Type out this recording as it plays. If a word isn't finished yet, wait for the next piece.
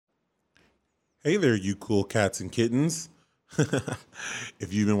Hey there, you cool cats and kittens.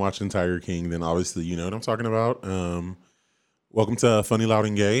 If you've been watching Tiger King, then obviously you know what I'm talking about. Welcome to Funny Loud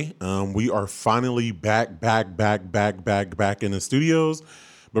and Gay. We are finally back in the studios,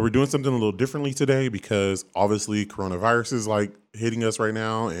 but we're doing something a little differently today because obviously coronavirus is like hitting us right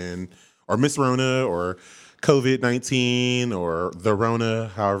now, and or Miss Rona or COVID-19 or the Rona,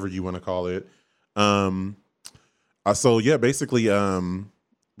 however you want to call it. Um, so yeah, basically,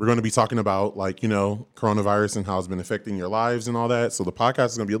 we're going to be talking about coronavirus and how it's been affecting your lives and all that. So the podcast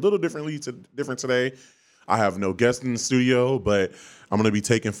is going to be a little different today. I have no guest in the studio, but I'm going to be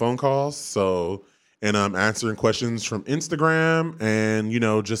taking phone calls. And I'm answering questions from Instagram, and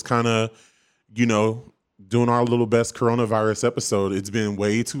just kind of doing our little best coronavirus episode. It's been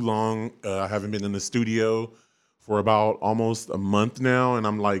way too long. I haven't been in the studio for about almost a month now, and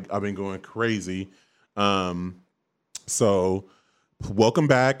I've been going crazy. So welcome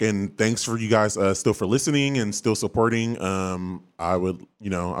back, and thanks for you guys still for listening and still supporting. I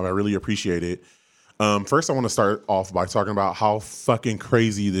really appreciate it. First, I want to start off by talking about how fucking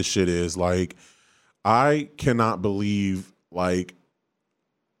crazy this shit is. Like, I cannot believe the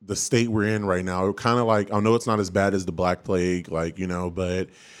state we're in right now. Kind of I know it's not as bad as the Black Plague, but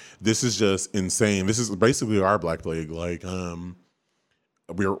this is just insane. This is basically our Black Plague. We're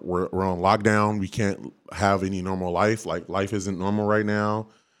on lockdown. We can't have any normal life. Like, life isn't normal right now.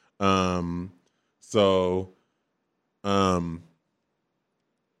 So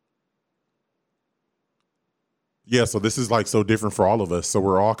this is so different for all of us. So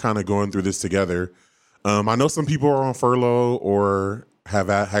we're all kind of going through this together. I know some people are on furlough or have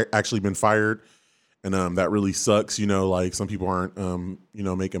actually been fired, and that really sucks. Some people aren't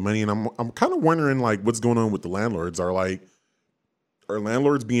making money, and I'm kind of wondering what's going on with the landlords. Are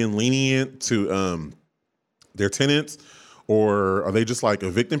landlords being lenient to their tenants, or are they just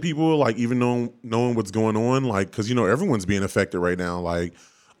evicting people even knowing what's going on? Because everyone's being affected right now.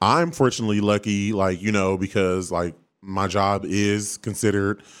 I'm fortunately lucky, because my job is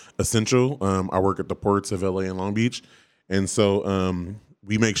considered essential. I work at the ports of LA and Long Beach, and so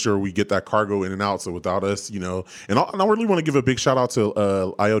we make sure we get that cargo in and out. So without us, and I really want to give a big shout out to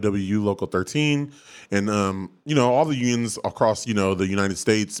IOWU Local 13 and all the unions across the United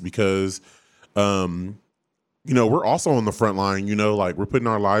States, because we're also on the front line. We're putting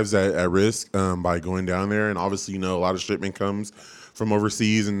our lives at risk by going down there, and obviously a lot of shipment comes from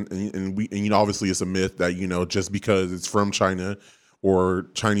overseas, and obviously it's a myth that just because it's from China or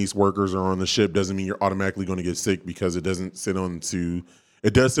Chinese workers are on the ship doesn't mean you're automatically going to get sick, because it does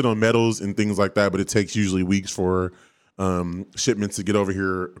sit on metals and things like that, but it takes usually weeks for shipments to get over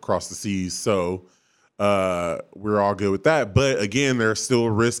here across the seas. So we're all good with that. But again, there's still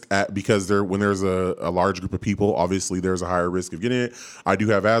risk because when there's a large group of people, obviously there's a higher risk of getting it. I do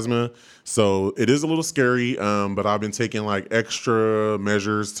have asthma, so it is a little scary. But I've been taking extra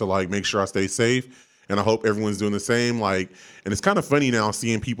measures to make sure I stay safe, and I hope everyone's doing the same. And it's kind of funny now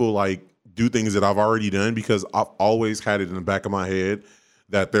seeing people do things that I've already done, because I've always had it in the back of my head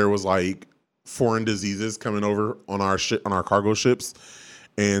that there was foreign diseases coming over on our cargo ships,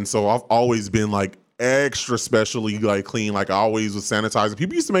 and so I've always been extra specially clean. I always was sanitizing.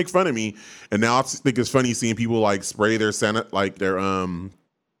 People used to make fun of me, and now I think it's funny seeing people spray their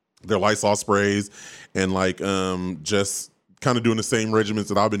their Lysol sprays and just kind of doing the same regimens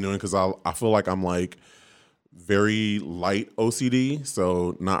that I've been doing, because I feel like I'm very light OCD,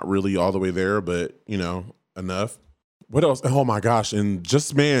 so not really all the way there, but enough. What else? Oh my gosh. And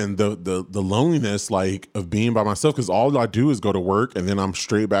just, man, the loneliness of being by myself, because all I do is go to work and then I'm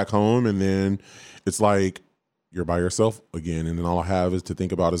straight back home, and then it's you're by yourself again, and then all I have is to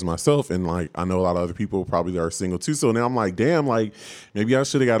think about is myself. And I know a lot of other people probably are single too, so now I'm damn, maybe I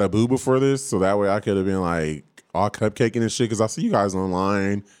should have got a boo before this, so that way I could have been all cupcaking and shit, because I see you guys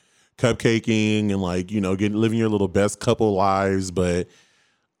online cupcaking and living your little best couple lives. But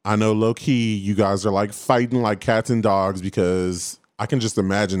I know low-key you guys are fighting like cats and dogs, because I can just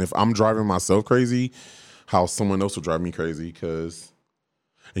imagine if I'm driving myself crazy, how someone else will drive me crazy, because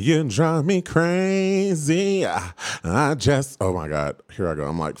you drive me crazy. I just, oh my God, here I go.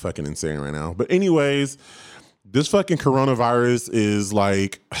 I'm fucking insane right now. But anyways, this fucking coronavirus is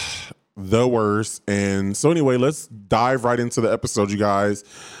the worst. And so anyway, let's dive right into the episode, you guys.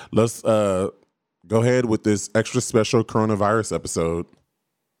 Let's go ahead with this extra special coronavirus episode.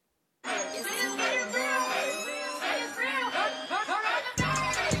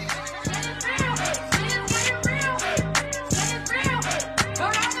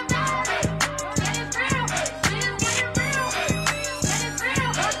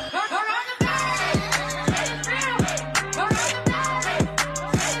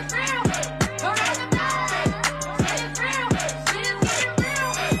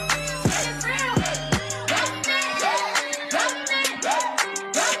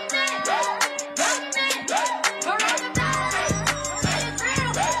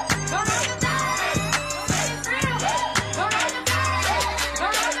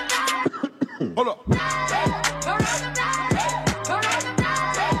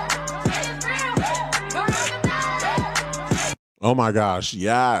 Oh my gosh,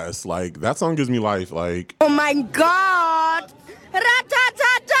 yes. Like that song gives me life. Like, oh my God.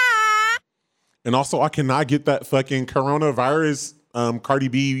 Ra-ta-ta-ta. and also I cannot get that fucking coronavirus Cardi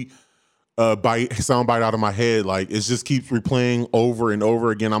B sound bite out of my head. Like it just keeps replaying over and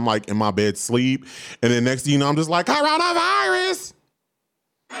over again. I'm like in my bed sleep, and then next thing you know, I'm just like coronavirus.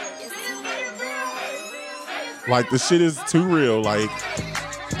 Like the shit is too real. Like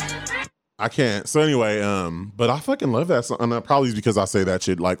I can't. So anyway, but I fucking love that song. And that probably is because I say that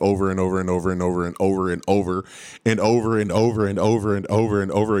shit like over and over and over and over and over and over and over and over and over and over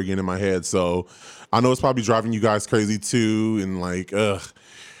and over again in my head. So I know it's probably driving you guys crazy too. And like, ugh.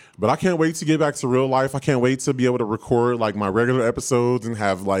 But I can't wait to get back to real life. I can't wait to be able to record like my regular episodes and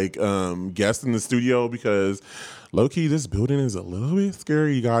have like guests in the studio because low key this building is a little bit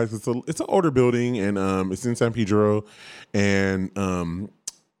scary, you guys. It's an older building and it's in San Pedro and oh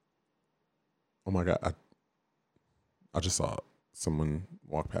my God, I just saw someone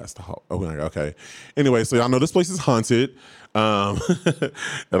walk past the house. Oh my God, okay. Anyway, so y'all know this place is haunted. And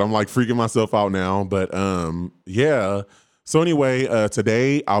I'm like freaking myself out now. But yeah. So anyway,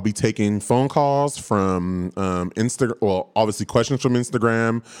 today I'll be taking phone calls from Instagram. Well, obviously questions from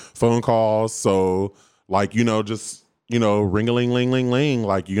Instagram, phone calls. So like, just, ring-a-ling-ling-ling-ling,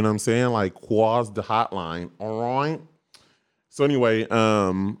 like, you know what I'm saying? Like, quaz the hotline. All right. So anyway,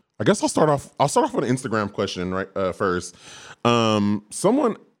 I guess I'll start off with an Instagram question right first.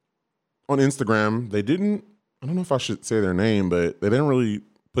 Someone on Instagram, I don't know if I should say their name, but they didn't really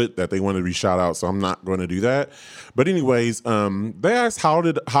put that they wanted to be shout out, so I'm not going to do that. But anyways, they asked how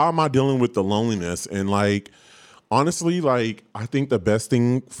am I dealing with the loneliness? And like honestly, like I think the best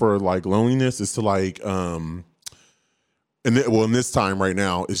thing for like loneliness is to like in this time right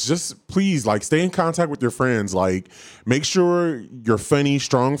now, it's just please like stay in contact with your friends. Like make sure your funny,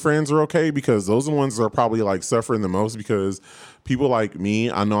 strong friends are okay because those are the ones that are probably like suffering the most because people like me,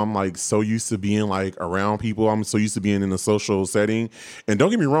 I know I'm like so used to being like around people. I'm so used to being in a social setting. And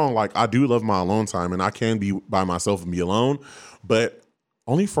don't get me wrong, like I do love my alone time and I can be by myself and be alone, but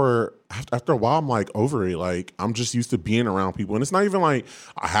only for after a while, I'm like over it. Like I'm just used to being around people. And it's not even like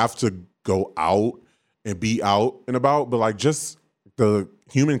I have to go out and be out and about, but like just the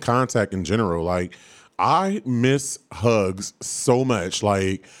human contact in general. Like I miss hugs so much.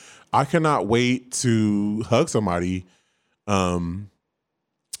 Like I cannot wait to hug somebody. And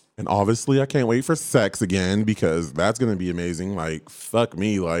obviously I can't wait for sex again because that's going to be amazing. Like fuck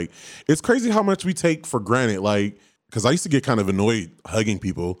me. Like it's crazy how much we take for granted. Like, cause I used to get kind of annoyed hugging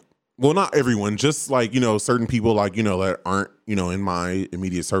people. Well, not everyone, just like, certain people like, that aren't, in my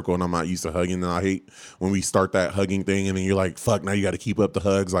immediate circle and I'm not used to hugging. And I hate when we start that hugging thing and then you're like, fuck, now you got to keep up the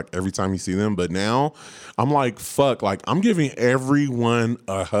hugs like every time you see them. But now I'm like, fuck, like I'm giving everyone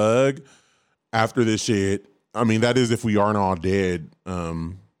a hug after this shit. I mean, that is if we aren't all dead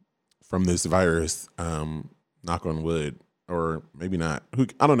from this virus, knock on wood, or maybe not.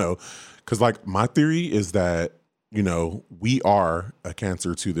 I don't know. Cause like my theory is that, we are a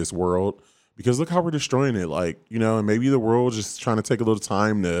cancer to this world because look how we're destroying it. Like, and maybe the world just trying to take a little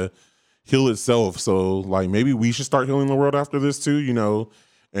time to heal itself. So like maybe we should start healing the world after this too,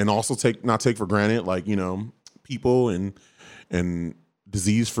 and also not take for granted, like, people and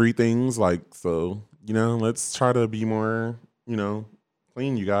disease-free things. Like, so, let's try to be more,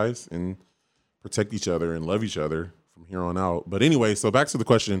 clean, you guys, and protect each other and love each other from here on out. But anyway, so back to the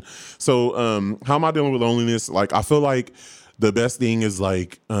question. So how am I dealing with loneliness? Like I feel like the best thing is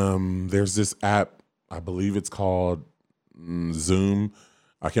like there's this app, I believe it's called Zoom.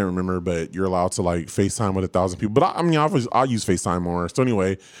 I can't remember, but you're allowed to like FaceTime with 1,000 people. But I use FaceTime more. So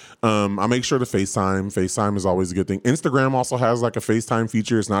anyway, I make sure to FaceTime. FaceTime is always a good thing. Instagram also has like a FaceTime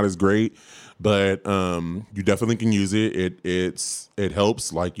feature. It's not as great, but you definitely can use it. It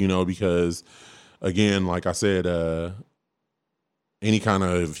helps, like, because again, like I said, any kind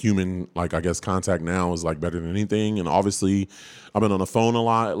of human, like, I guess, contact now is like better than anything. And obviously I've been on the phone a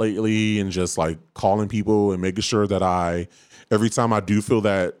lot lately and just like calling people and making sure that every time I do feel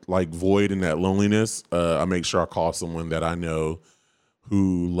that like void and that loneliness, I make sure I call someone that I know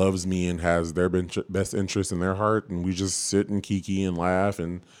who loves me and has their best interest in their heart. And we just sit and kiki and laugh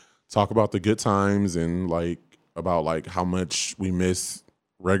and talk about the good times and like about like how much we miss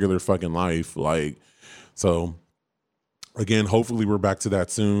regular fucking life. Like, so again, hopefully we're back to that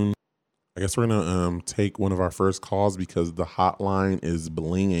soon. I guess we're gonna take one of our first calls because the hotline is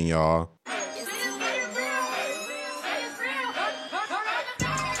blinging, y'all.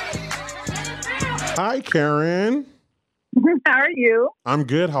 Hi, Karen. How are you? I'm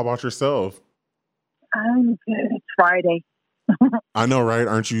good. How about yourself? I'm good. It's Friday. I know, right?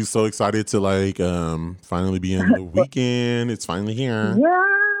 Aren't you so excited to like finally be in the weekend? It's finally here. Yeah.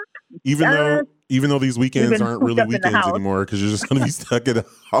 Even Yes. though these We've weekends been aren't cooped really up in the weekends house. anymore because you're just going to be stuck in the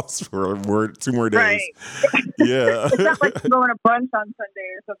house for 2 more days. Right. Yeah. It's not like going to brunch on Sunday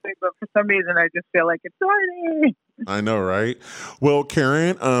or something, but for some reason I just feel like it's Friday. I know, right? Well,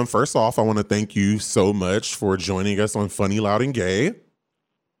 Karen, first off, I want to thank you so much for joining us on Funny, Loud, and Gay.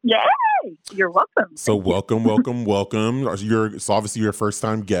 Yay! You're welcome. So welcome. It's obviously your first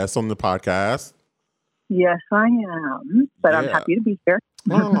time guest on the podcast. Yes, I am. But I'm Yeah. happy to be here.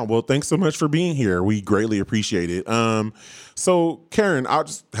 Oh, well, thanks so much for being here. We greatly appreciate it. So Karen, I'll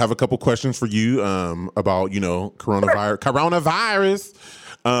just have a couple questions for you about, coronavirus. Coronavirus.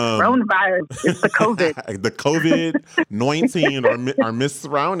 Coronavirus. It's the COVID. The COVID-19 or Miss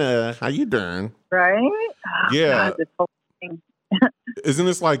Rona. How you doing? Right? Oh, Yeah. God, this whole thing. Isn't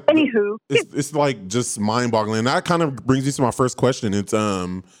this like Anywho. it's like just mind-boggling. That kind of brings me to my first question. It's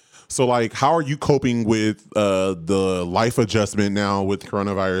so like how are you coping with the life adjustment now with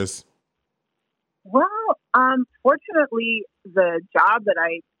coronavirus? Well, fortunately, the job that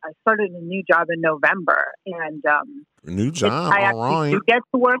I started a new job in November, and New job, I all actually right. do get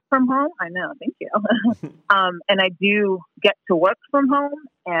to work from home. I know, thank you. And I do get to work from home.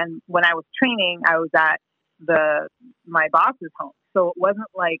 And when I was training, I was at my boss's home, so it wasn't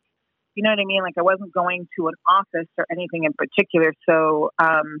like, you know what I mean? Like I wasn't going to an office or anything in particular. So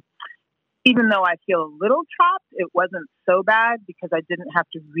even though I feel a little trapped, it wasn't so bad because I didn't have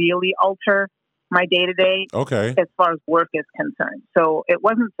to really alter my day-to-day Okay. as far as work is concerned. So it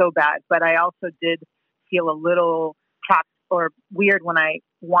wasn't so bad, but I also did feel a little trapped or weird when I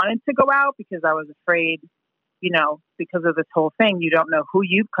wanted to go out because I was afraid, because of this whole thing, you don't know who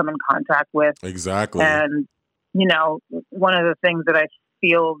you've come in contact with. Exactly. And, one of the things that I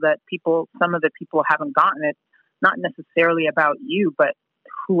feel that some of the people haven't gotten it, not necessarily about you, but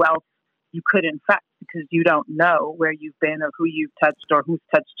who else you could infect because you don't know where you've been or who you've touched or who's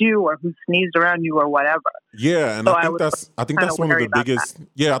touched you or who sneezed around you or whatever. Yeah, and So I think that's one of the biggest.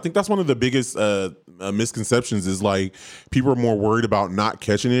 Yeah, I think that's one of the biggest misconceptions is like people are more worried about not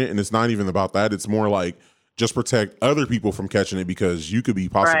catching it, and it's not even about that. It's more like just protect other people from catching it because you could be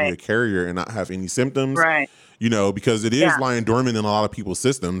possibly Right. a carrier and not have any symptoms. Right. Because it is Yeah. lying dormant in a lot of people's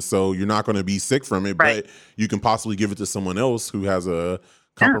systems, so you're not going to be sick from it, Right. but you can possibly give it to someone else who has a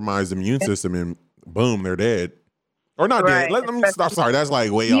compromised immune system, and boom, they're dead. Or not Right. dead. Let me stop. Sorry, that's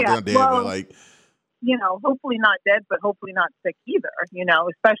like way out there dead, but like. Hopefully not dead, but hopefully not sick either,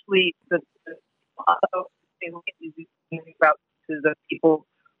 especially about the people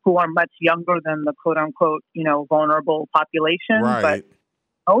who are much younger than the quote unquote, vulnerable population. Right. But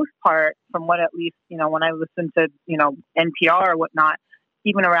most part, from what at least, when I listen to, NPR or whatnot,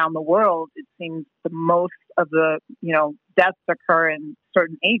 even around the world, it seems the most of the, deaths occur in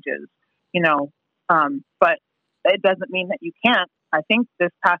certain ages, but it doesn't mean that you can't. I think this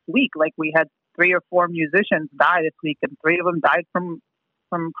past week, like we had 3 or 4 musicians die this week and 3 of them died from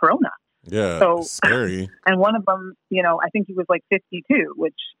corona. Yeah. So scary. And one of them, I think he was like 52,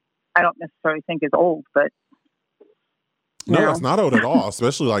 which I don't necessarily think is old, but no, that's not old at all,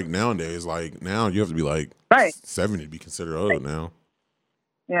 especially like nowadays. Like now you have to be like Right. 70 to be considered old now.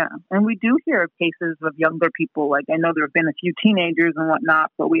 Yeah. And we do hear of cases of younger people. Like I know there have been a few teenagers and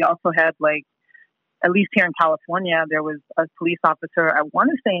whatnot, but we also had like, at least here in California, there was a police officer, I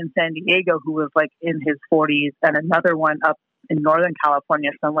want to say in San Diego, who was like in his 40s, and another one up in Northern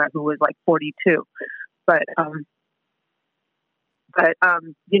California somewhere who was like 42. But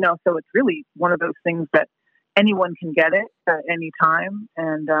so it's really one of those things that anyone can get it at any time.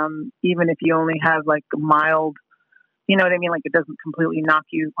 And even if you only have like a mild, you know what I mean? Like it doesn't completely knock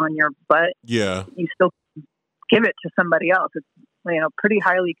you on your butt. Yeah. You still give it to somebody else. It's, pretty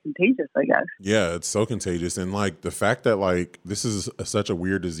highly contagious, I guess. Yeah, it's so contagious. And like the fact that like this is such a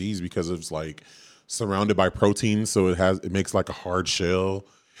weird disease because it's like surrounded by protein. So it makes like a hard shell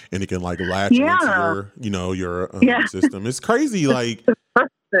and it can like latch into your system. It's crazy. Like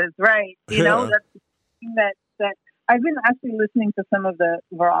purposes, right. That's the thing that I've been actually listening to some of the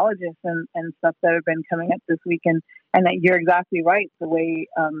virologists and stuff that have been coming up this weekend, and that you're exactly right. The way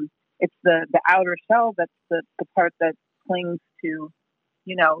it's the outer shell that's the part that clings to,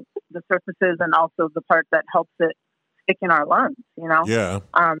 the surfaces, and also the part that helps it stick in our lungs, Yeah.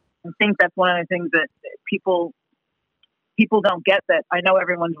 I think that's one of the things that people don't get, that I know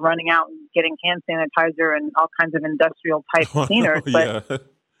everyone's running out and getting hand sanitizer and all kinds of industrial type cleaners, but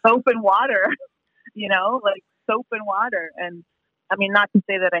soap and water, like soap and water. And I mean, not to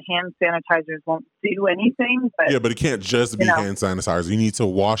say that a hand sanitizers won't do anything, but but it can't just be hand sanitizer. You need to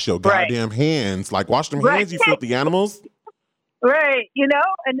wash your goddamn hands. Like wash them hands, you filthy animals. Right,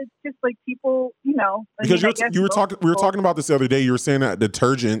 and it's just like people, Because we were talking about this the other day. You were saying that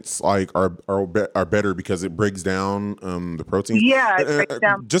detergents like are better because it breaks down the proteins. Yeah, it breaks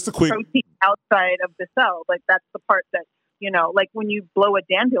down just a quick protein outside of the cell. Like that's the part that like when you blow a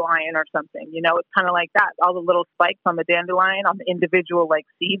dandelion or something. It's kind of like that. All the little spikes on the dandelion, on the individual like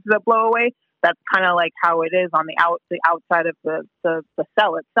seeds that blow away. That's kind of like how it is on the outside of the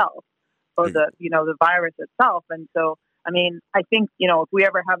cell itself, or the virus itself. And so, I mean, I think, if we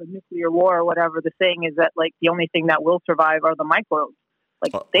ever have a nuclear war or whatever, the saying is that like the only thing that will survive are the microbes.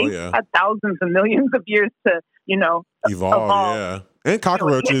 Like they've had thousands and millions of years to, evolve. Yeah. And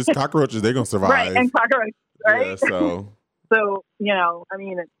cockroaches, they're going to survive. Right. And cockroaches, right? Yeah, so. So, I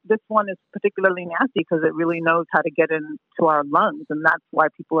mean, this one is particularly nasty because it really knows how to get into our lungs. And that's why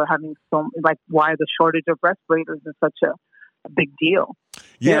people are having why the shortage of respirators is such a big deal.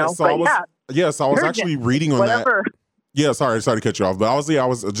 Yeah. So I was actually reading on that. Yeah, sorry to cut you off, but I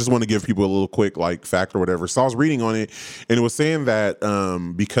was just want to give people a little quick like fact or whatever. So I was reading on it, and it was saying that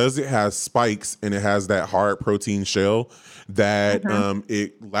because it has spikes and it has that hard protein shell, that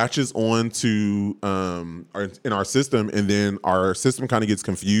it latches on to in our system, and then our system kind of gets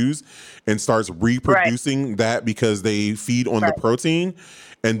confused and starts reproducing that because they feed on the protein,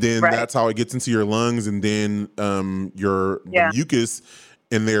 and then that's how it gets into your lungs, and then the mucus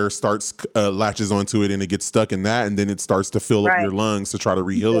in there starts latches onto it, and it gets stuck in that, and then it starts to fill up your lungs to try to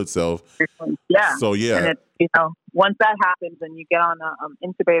reheal itself. Yeah. So and once that happens, and you get on an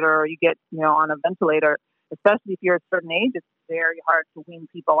incubator or you get on a ventilator, especially if you're a certain age, it's very hard to wean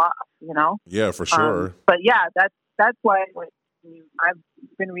people off. Yeah, for sure. But yeah, that's why I've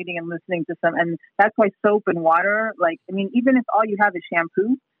been reading and listening to some, and that's why soap and water. Like, I mean, even if all you have is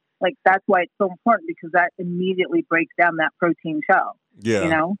shampoo. Like, that's why it's so important, because that immediately breaks down that protein shell. Yeah.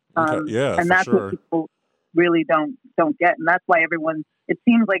 And that's what people really don't get. And that's why it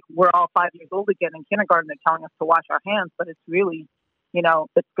seems like we're all 5 years old again in kindergarten. They're telling us to wash our hands, but it's really,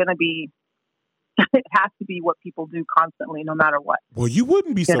 it's going to be, it has to be what people do constantly, no matter what. Well, you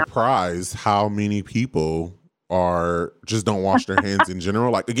wouldn't be surprised how many people just don't wash their hands in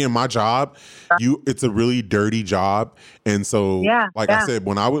general. Like, again, my job, it's a really dirty job. And so, I said,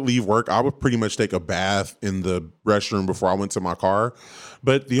 when I would leave work, I would pretty much take a bath in the restroom before I went to my car.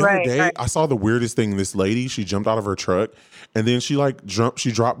 But the other day, I saw the weirdest thing. This lady, she jumped out of her truck, and then she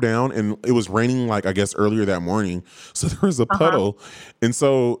dropped down, and it was raining, like, I guess earlier that morning. So there was a puddle. And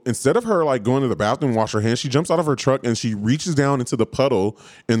so instead of her like going to the bathroom, wash her hands, she jumps out of her truck and she reaches down into the puddle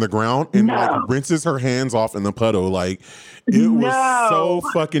in the ground and like rinses her hands off in the puddle. Like, it was so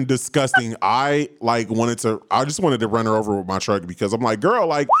fucking disgusting. I just wanted to run her over with my truck, because I'm like, girl,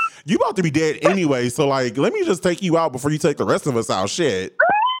 like, you about to be dead anyway. So like, let me just take you out before you take the rest of us out. Shit.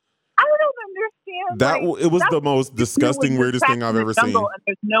 I don't understand. It was the most disgusting, weirdest thing I've ever seen. And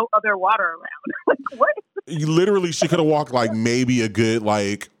there's no other water around. Like, what? Literally, she could have walked like maybe a good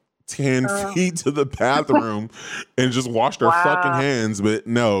like 10 feet to the bathroom and just washed her fucking hands. But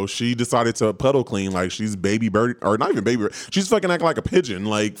no, she decided to puddle clean like she's baby bird, or not even baby bird. She's fucking acting like a pigeon,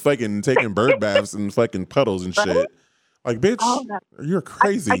 like fucking taking bird baths and fucking puddles and shit. Like, bitch, you're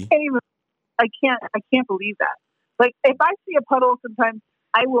crazy. I can't believe that. Like, if I see a puddle, sometimes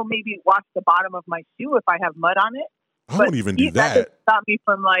I will maybe wash the bottom of my shoe if I have mud on it. I won't even do that. That doesn't stop me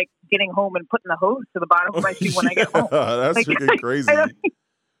from like getting home and putting the hose to the bottom of my shoe when I get home. That's like, freaking crazy.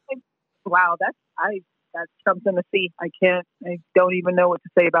 Wow, that's something to see. I don't even know what to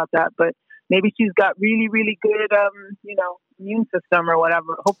say about that. But maybe she's got really, really good, immune system or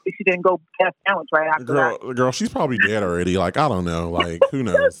whatever. Hopefully, she didn't go get a sandwich right after that. Girl, she's probably dead already. Like, I don't know. Like, who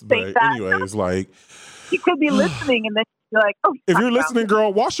knows? But anyways, like, she could be listening, and then you're like, oh. If you're listening,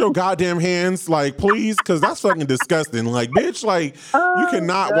 girl, wash your goddamn hands, like, please, because that's fucking disgusting. Like, bitch, like, you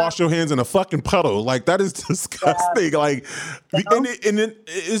cannot wash your hands in a fucking puddle. Like, that is disgusting. Like, and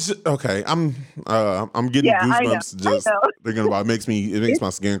it's just, okay. I'm getting goosebumps. Just thinking about it. It makes my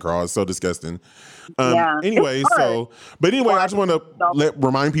skin crawl. It's so disgusting. Anyway, I just want to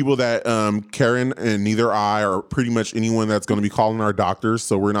remind people that Karen and neither I or pretty much anyone that's going to be calling our doctors.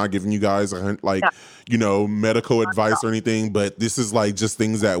 So we're not giving you guys medical advice or anything, but this is like just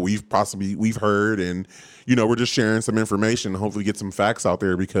things that we've heard, and we're just sharing some information, and hopefully get some facts out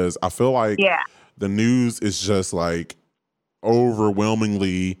there, because I feel like the news is just like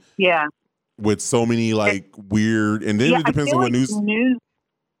overwhelmingly with so many like weird, and then it depends on what news.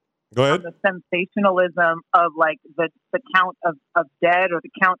 Go ahead. The sensationalism of like the count of dead or the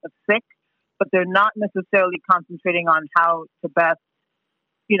count of sick, but they're not necessarily concentrating on how to best,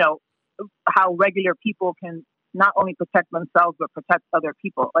 how regular people can not only protect themselves, but protect other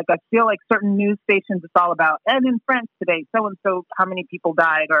people. Like, I feel like certain news stations, it's all about, and in France today, so-and-so, how many people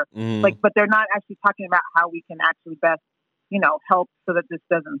died, or but they're not actually talking about how we can actually best, help so that this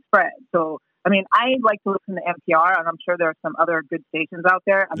doesn't spread. So, I mean, I like to listen to NPR, and I'm sure there are some other good stations out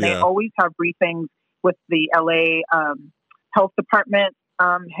there, and they always have briefings with the LA health department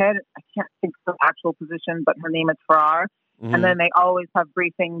head. I can't think of the actual position, but her name is Farrar. And then they always have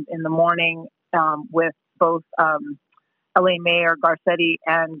briefings in the morning with both LA Mayor Garcetti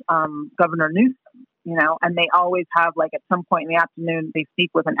and Governor Newsom, and they always have, like, at some point in the afternoon, they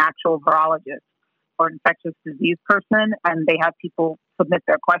speak with an actual virologist or infectious disease person, and they have people submit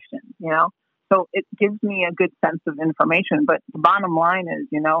their questions, So it gives me a good sense of information. But the bottom line is,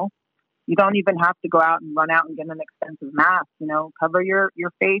 you don't even have to go out and run out and get an expensive mask, cover your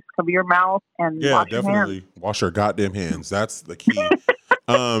face, cover your mouth, and wash your hands. Wash your goddamn hands. That's the key. Is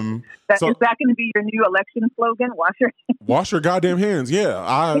that going to be your new election slogan? Wash your goddamn hands. Yeah.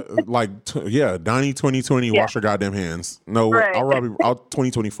 I like, 2020, wash your goddamn hands. No, right. I'll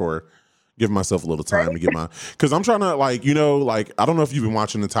 2024. Give myself a little time to get because I'm trying to, I don't know if you've been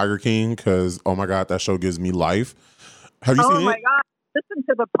watching The Tiger King, because, oh my God, that show gives me life. Have you seen it? Oh my God. Listened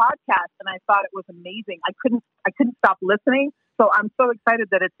to the podcast and I thought it was amazing. I couldn't stop listening. So I'm so excited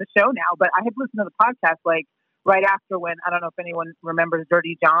that it's a show now. But I had listened to the podcast right after, when, I don't know if anyone remembers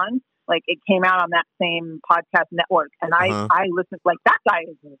Dirty John. Like, it came out on that same podcast network, and I listened. Like, that guy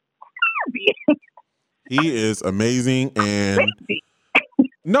is crazy. He is amazing, and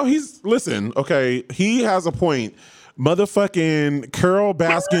no, okay. He has a point. Motherfucking Carol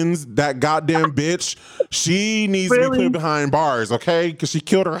Baskins, that goddamn bitch, she needs to be put behind bars, okay? Because she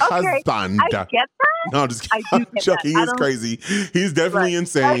killed her husband. I get that. No, I'm just kidding. He is crazy. He's definitely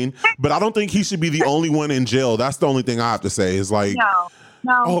insane, but I don't think he should be the only one in jail. That's the only thing I have to say is, like, no.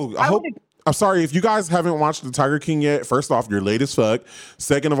 Oh, I'm sorry if you guys haven't watched The Tiger King yet. First off, you're late as fuck.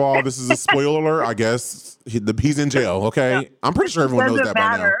 Second of all, this is a spoiler alert. I guess he's in jail, okay? Yeah. I'm pretty sure everyone knows that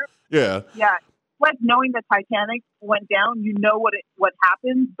by now. Yeah. Yeah. Like, knowing the Titanic went down, you know what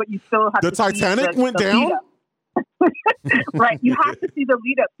happens, but you still have to see the Titanic went down? Right. You have to see the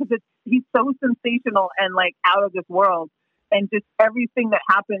lead up, because he's so sensational and, like, out of this world. And just everything that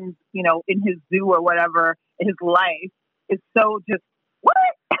happens, in his zoo or whatever, his life is so just, what?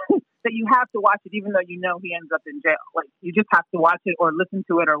 That you have to watch it, even though he ends up in jail. Like, you just have to watch it or listen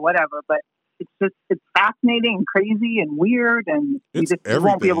to it or whatever. But it's fascinating and crazy and weird, and you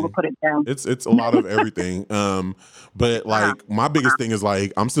won't be able to put it down. It's a lot of everything. But, like, my biggest thing is,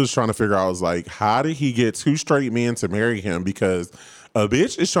 like, I'm still trying to figure out, is, like, how did he get two straight men to marry him? Because a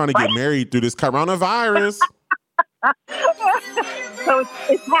bitch is trying to get married through this coronavirus. So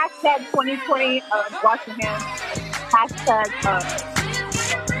it's hashtag 2020 wash your hands. Hashtag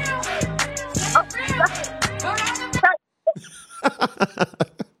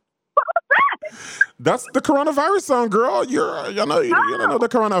That's the coronavirus song, girl. You don't know the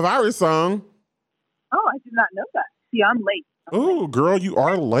coronavirus song. Oh, I did not know that. See, I'm late. Oh, girl, you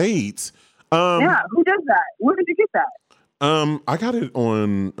are late. Yeah, who does that? Where did you get that? I got it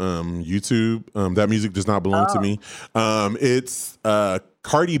on YouTube. That music does not belong to me. It's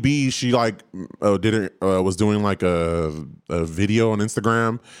Cardi B. She was doing like a video on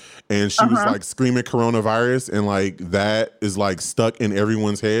Instagram, and she was like screaming coronavirus, and like that is like stuck in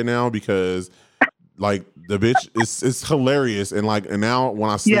everyone's head now, because like the bitch is hilarious, and now when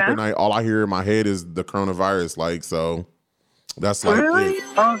I sleep at night, all I hear in my head is the coronavirus. Like, so that's like really? it.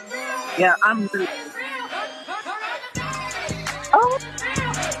 Oh, yeah, I'm. Oh.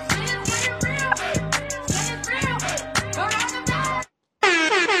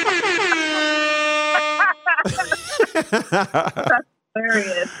 That's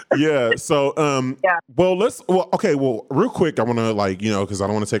hilarious. Yeah. So, Well, real quick, I want to because I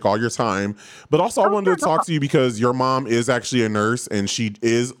don't want to take all your time, but also I wanted to talk to you because your mom is actually a nurse and she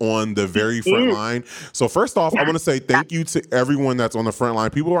is on the very front line. So first off, I want to say thank you to everyone that's on the front line.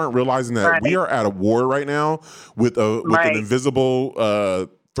 People aren't realizing that we are at a war right now with an invisible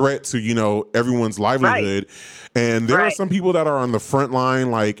threat to everyone's livelihood, and there are some people that are on the front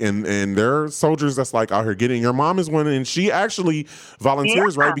line, and there are soldiers that's like out here getting. Your mom is one, and she actually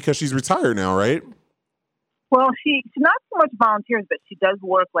volunteers, right? Because she's retired now, right? Well, she not so much volunteers, but she does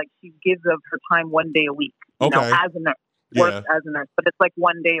work. Like, she gives of her time 1 day a week, as a nurse. Works as a nurse, but it's like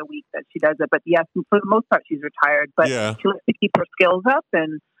 1 day a week that she does it. But yes, for the most part, she's retired. But she likes to keep her skills up,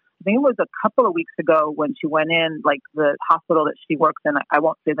 and I think it was a couple of weeks ago when she went in, like the hospital that she works in. I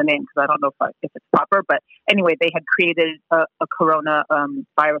won't say the name because I don't know if it's proper. But anyway, they had created a corona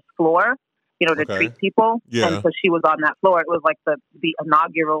virus floor, to Okay. treat people. Yeah. And so she was on that floor. It was like the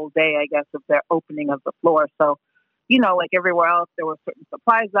inaugural day, I guess, of their opening of the floor. So, like everywhere else, there were certain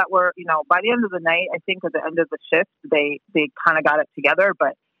supplies that were, by the end of the night, I think at the end of the shift, they kind of got it together.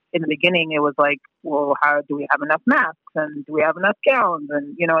 But in the beginning, it was like, well, how do we have enough masks and do we have enough gowns?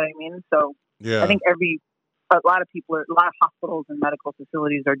 And you know what I mean? So Yeah. I think a lot of hospitals and medical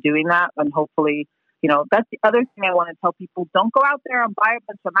facilities are doing that. And hopefully, that's the other thing I want to tell people. Don't go out there and buy a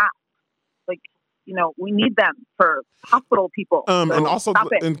bunch of masks. Like, we need them for hospital people. And also, stop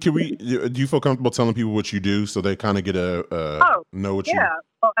it. and do you feel comfortable telling people what you do so they kind of get know what you? Yeah.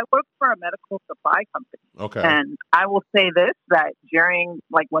 Well, I work for a medical supply company. Okay. And I will say this, that during,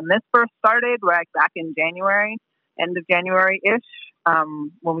 when this first started, back in January, end of January-ish,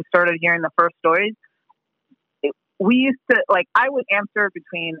 when we started hearing the first stories, we used to, I would answer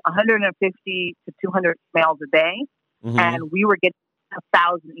between 150 to 200 emails a day, and we were getting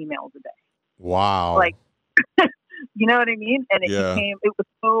 1,000 emails a day. Wow. You know what I mean? And it was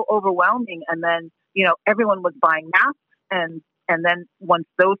so overwhelming. And then, everyone was buying masks, and then once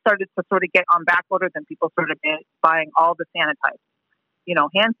those started to sort of get on back order, then people started buying all the sanitizers,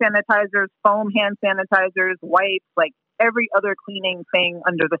 hand sanitizers, foam hand sanitizers, wipes, every other cleaning thing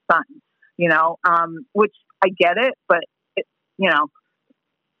under the sun, which I get it, but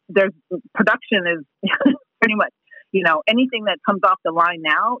there's production is pretty much, anything that comes off the line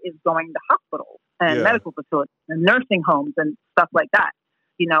now is going to hospitals and medical facilities and nursing homes and stuff like that.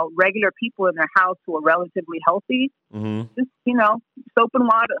 Regular people in their house who are relatively healthy, just, soap and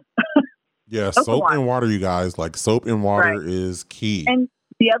water. Yeah, soap and water, you guys. Soap and water is key. And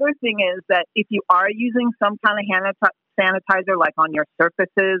the other thing is that if you are using some kind of hand sanitizer, on your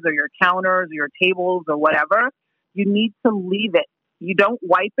surfaces or your counters or your tables or whatever, you need to leave it. You don't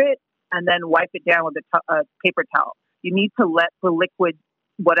wipe it and then wipe it down with a paper towel. You need to let the liquid,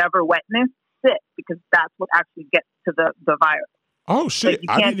 whatever wetness, sit, because that's what actually gets to the virus. Oh shit!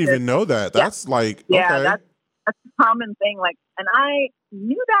 I didn't even know that. That's okay. That's a common thing. And I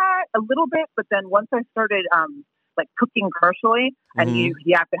knew that a little bit, but then once I started cooking commercially, and you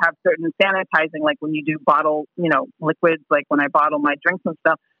have to have certain sanitizing, when you do bottle, liquids, when I bottle my drinks and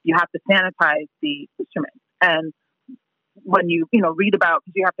stuff, you have to sanitize the instrument. And when you read about,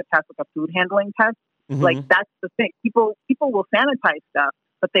 because you have to pass a food handling test, that's the thing. People will sanitize stuff,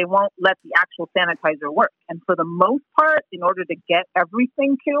 but they won't let the actual sanitizer work. And for the most part, in order to get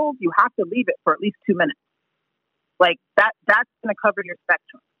everything killed, you have to leave it for at least 2 minutes. That's going to cover your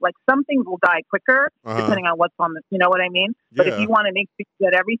spectrum. Some things will die quicker, depending on what's on the, you know what I mean? But if you want to make sure you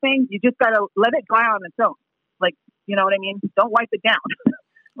get everything, you just got to let it dry on its own. You know what I mean? Don't wipe it down.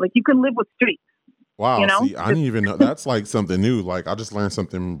 You can live with streets. Wow. See, I didn't even know. That's something new. I just learned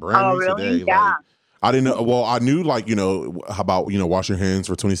something brand new today. Yeah. I didn't know. Well, I knew how about, wash your hands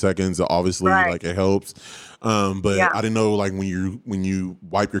for 20 seconds. Obviously, it helps. But I didn't know when you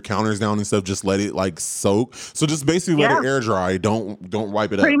wipe your counters down and stuff, just let it soak. So just basically let it air dry. Don't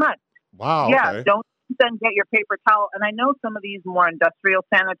wipe it up. Pretty much. Wow. Yeah. Okay. Don't then get your paper towel. And I know some of these more industrial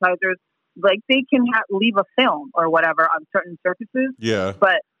sanitizers, they can leave a film or whatever on certain surfaces. Yeah.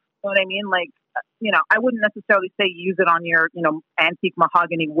 But you know what I mean? I wouldn't necessarily say use it on your, antique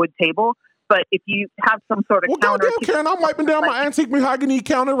mahogany wood table. But if you have some sort of counter, goddamn, Karen, I'm wiping down my antique mahogany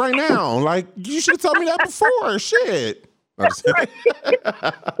counter right now. You should have told me that before. Shit.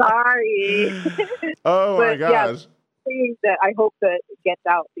 Sorry. Oh my gosh. Things that I hope that it gets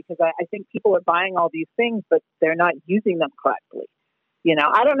out, because I think people are buying all these things, but they're not using them correctly.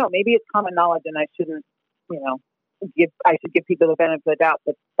 I don't know. Maybe it's common knowledge, and I shouldn't, I should give people the benefit of the doubt.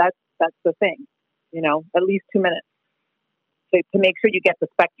 But that's the thing. At least 2 minutes to make sure you get the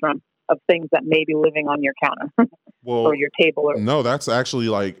spectrum of things that may be living on your counter or your table. No, that's actually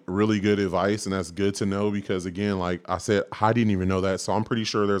really good advice, and that's good to know, because again, I said, I didn't even know that. So I'm pretty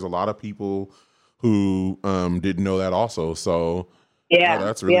sure there's a lot of people who didn't know that also. So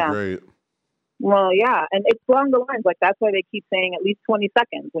that's really great. Well, yeah, and it's along the lines, that's why they keep saying at least 20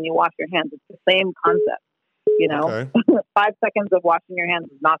 seconds when you wash your hands. It's the same concept, Okay. 5 seconds of washing your hands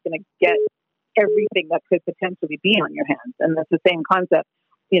is not going to get everything that could potentially be on your hands, and that's the same concept.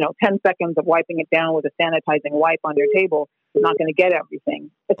 10 seconds of wiping it down with a sanitizing wipe on your table is not going to get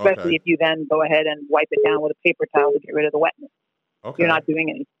everything, especially if you then go ahead and wipe it down with a paper towel to get rid of the wetness. Okay. You're not doing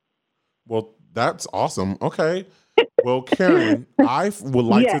anything. Well, that's awesome. Okay. Well, Karen, I would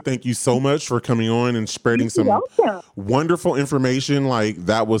like to thank you so much for coming on and spreading some wonderful information.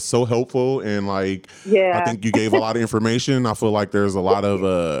 That was so helpful. And I think you gave a lot of information. I feel like there's a lot of,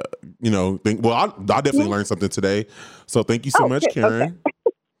 I definitely learned something today. So thank you so much, Karen. Okay.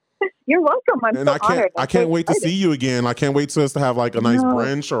 You're welcome. I'm And so honored. I I'm can't so wait to excited. see you again. I can't wait to us to have like a nice No.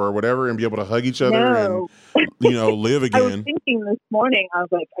 brunch or whatever and be able to hug each other No. and, live I was again. thinking this morning, I was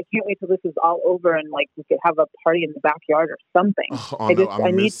like, I can't wait till this is all over and like we could have a party in the backyard or something. Oh, I no,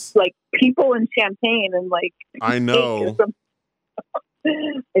 I need like people and champagne and like I cake or know. something.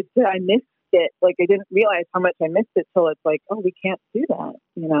 I missed it. Like I didn't realize how much I missed it till it's like, oh, we can't do that.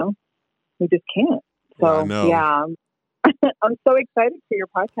 We just can't. So I know. yeah, I'm so excited for your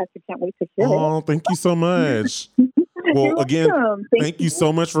podcast. I can't wait to hear it. Oh, thank you so much. Well, You're again, welcome. thank you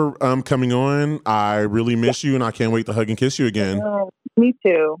so much for coming on. I really miss you, and I can't wait to hug and kiss you again. Me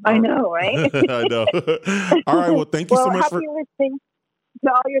too. I know, right? I know. All right. Well, thank you so much happy listening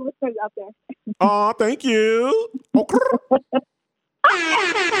to all your listeners out there. Oh, thank you.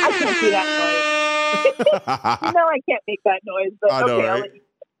 I can't do that noise. I can't make that noise. But I know, okay, right?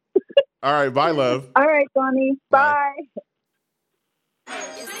 All right. Bye, love. All right, Donnie. Bye.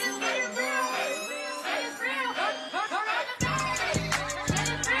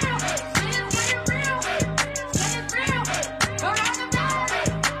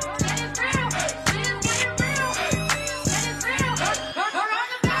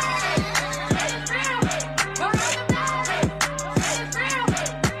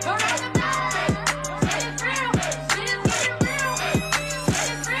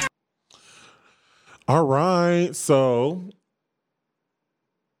 All right. So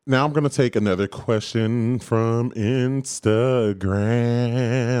now I'm going to take another question from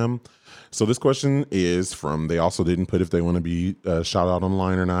Instagram. So this question is from, they also didn't put if they want to be shout out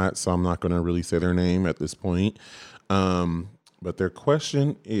online or not. So I'm not going to really say their name at this point. But their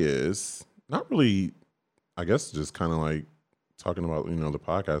question is not really, I guess, just kind of like talking about, the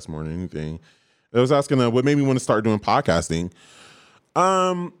podcast more than anything. It was asking what made me want to start doing podcasting.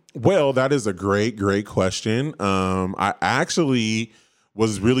 Well, that is a great, great question. I actually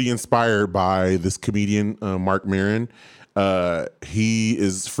was really inspired by this comedian, Mark Maron. He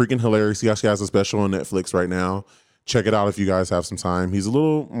is freaking hilarious. He actually has a special on Netflix right now. Check it out if you guys have some time. He's a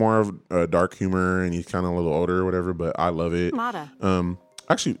little more of dark humor and he's kind of a little older or whatever, but I love it.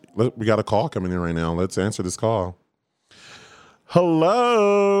 Actually, we got a call coming in right now. Let's answer this call.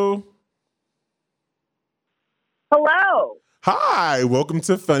 Hello. Hello. Hi, welcome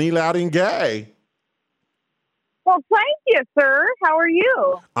to Funny, Loud, and Gay. Well, thank you, sir. How are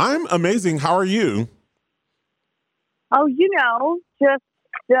you? I'm amazing. How are you? Oh, just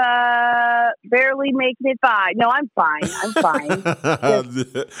barely making it by. No, I'm fine. I'm fine.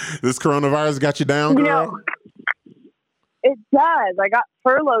 This coronavirus got you down, girl? It does. I got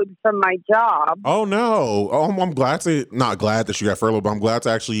furloughed from my job. Oh, no. Oh, I'm not glad that you got furloughed, but I'm glad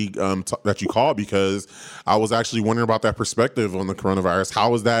to actually that you called because I was actually wondering about that perspective on the coronavirus.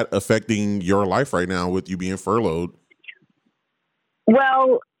 How is that affecting your life right now with you being furloughed?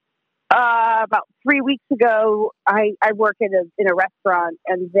 Well, about 3 weeks ago, I work in a restaurant,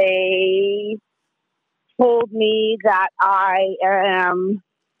 and they told me that I am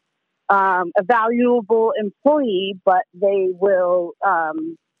a valuable employee, but they're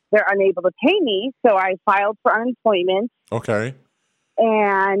unable to pay me. So I filed for unemployment. Okay.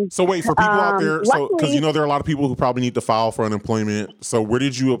 And so wait, for people out there, because there are a lot of people who probably need to file for unemployment. So where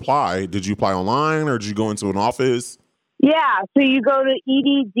did you apply? Did you apply online or did you go into an office? Yeah. So you go to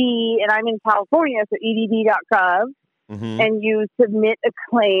EDD, and I'm in California, so EDD.gov, and you submit a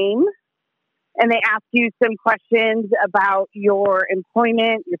claim. And they ask you some questions about your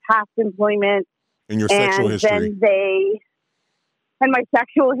employment, your past employment, and your sexual history. And my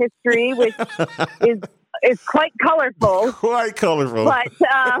sexual history, which is quite colorful. Quite colorful. But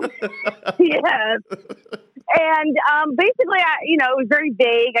yes. And basically, it was very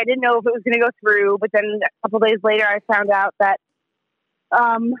vague. I didn't know if it was going to go through. But then a couple days later, I found out that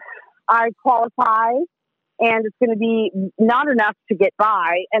I qualify. And it's going to be not enough to get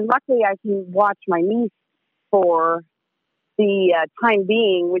by. And luckily, I can watch my niece for the time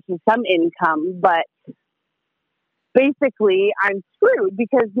being, which is some income. But basically, I'm screwed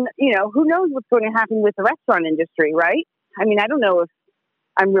because, who knows what's going to happen with the restaurant industry, right? I mean, I don't know if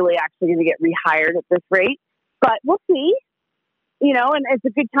I'm really actually going to get rehired at this rate. But we'll see. And it's a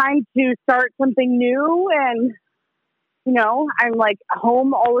good time to start something new. And I'm like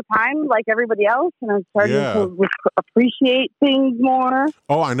home all the time, like everybody else, and I'm starting to appreciate things more.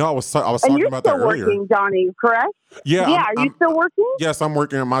 Oh, I know. I was talking about that earlier. You're still working, Donnie, correct? Yeah. Are you still working? Yes, I'm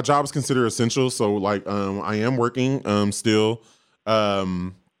working. My job is considered essential, so I am working still.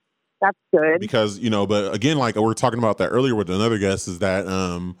 That's good because but again, like we were talking about that earlier with another guest, is that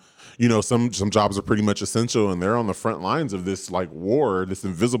some jobs are pretty much essential, and they're on the front lines of this war, this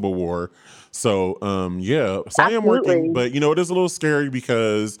invisible war. So, so I am working, but it is a little scary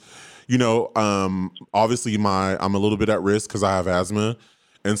because, obviously I'm a little bit at risk because I have asthma.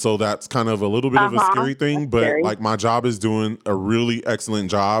 And so that's kind of a little bit of a scary thing, but scary. like my job is doing a really excellent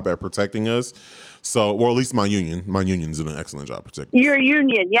job at protecting us. So, well, at least my union's doing an excellent job protecting us. Your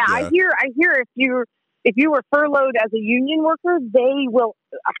union. Yeah. I hear if you were furloughed as a union worker, they will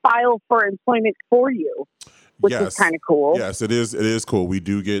file for employment for you, which is kind of cool. Yes, it is. It is cool. We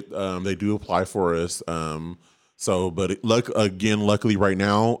do get, they do apply for us. But luckily right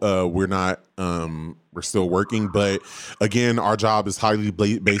now, we're not, we're still working, but again, our job is highly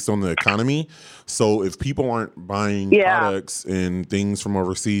based on the economy. So if people aren't buying products and things from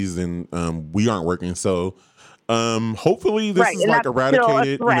overseas, then, we aren't working. So, hopefully this is like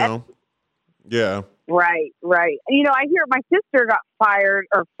eradicated, Yeah. Right. I hear my sister got fired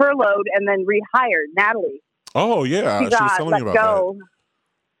or furloughed and then rehired, Natalie. Oh yeah. She was telling me about that.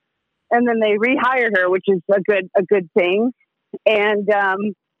 And then they rehired her, which is a good thing. And,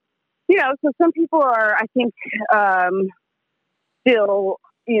 so some people are, I think, still,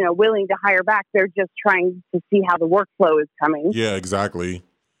 willing to hire back. They're just trying to see how the workflow is coming. Yeah, exactly.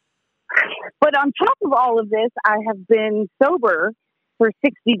 But on top of all of this, I have been sober for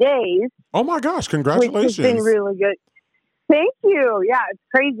 60 days. Oh my gosh. Congratulations. Which has been really good. Thank you. Yeah, it's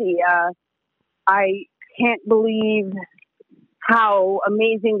crazy. I can't believe how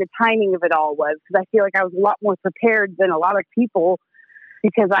amazing the timing of it all was, because I feel like I was a lot more prepared than a lot of people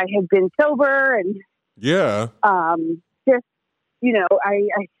because I had been sober and it's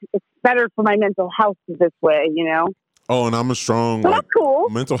better for my mental health this way, Oh, and I'm a strong. That's cool.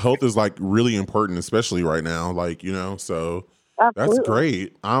 Mental health is like really important, especially right now. Like so Absolutely. That's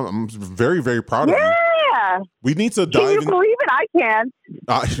great. I'm very, very proud of you. Yeah. We need to dive. Can you believe it? I can.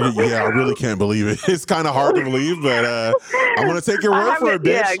 I really can't believe it. It's kind of hard to believe, but I'm going to take your word for it,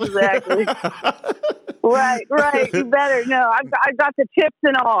 bitch. Yeah, exactly. Right. You better. No, I've got the chips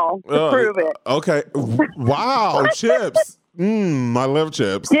and all to prove it. Okay. Wow, chips. I love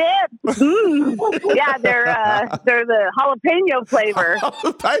chips. Chips. Yeah, they're the jalapeno flavor.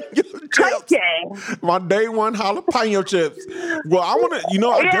 Jalapeno chips. Okay. My day one jalapeno chips. Well, I want to,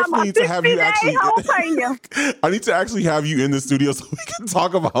 I definitely need to have you actually. I need to actually have you in the studio so we can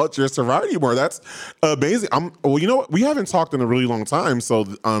talk about your sobriety more. That's amazing. We haven't talked in a really long time, so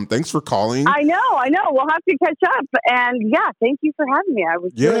thanks for calling. I know. We'll have to catch up, and thank you for having me. I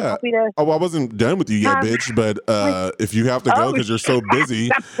was really happy to. Oh, I wasn't done with you yet, bitch. But if you have to go because you're so busy,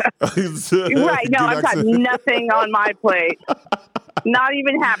 right? No, I've got nothing on my plate. Not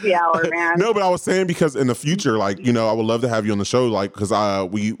even happy hour, man. No, but I was saying because in the future, I would love to have you on the show, because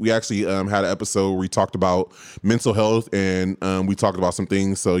we actually had an episode where we talked about mental health and we talked about some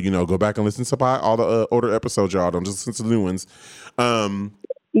things. So go back and listen to all the older episodes, y'all. Don't just listen to the new ones.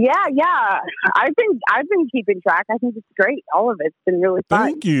 Yeah. I've been keeping track. I think it's great. All of it's been really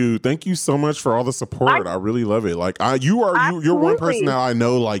fun. Thank you so much for all the support. I really love it. You're one person that I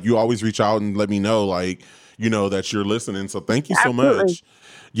know. You always reach out and let me know. That you're listening. So thank you so much.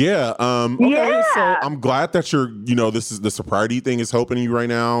 Yeah. Okay. So I'm glad that you're, this is the sobriety thing is helping you right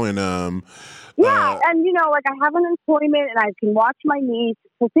now. And, and I have an employment and I can watch my niece.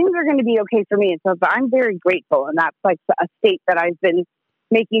 So things are going to be okay for me. And so I'm very grateful. And that's a state that I've been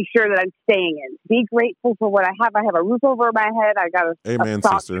making sure that I'm staying in. Be grateful for what I have. I have a roof over my head. I got a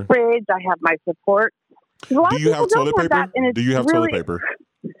stocked fridge. I have my support. Do you have toilet paper? Do you have toilet paper?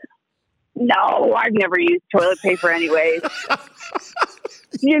 No, I've never used toilet paper anyways.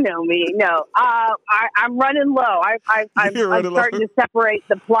 You know me. No, I'm running low. I'm starting to separate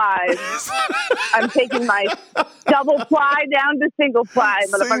the plies. I'm taking my double ply down to single ply,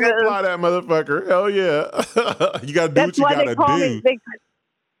 motherfucker. Single ply that motherfucker. Hell yeah. You got to do what you got to do.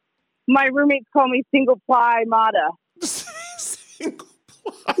 My roommates call me single ply Mata. Single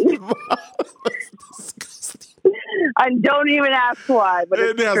ply Mata. That's disgusting. And don't even ask why, but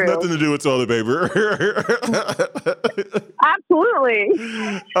it has nothing to do with toilet paper.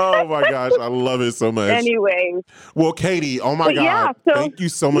 Absolutely. Oh my gosh, I love it so much. Anyway. Well, Katie, oh my God. Thank you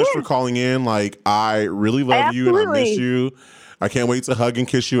so much for calling in. I really love you and I miss you. I can't wait to hug and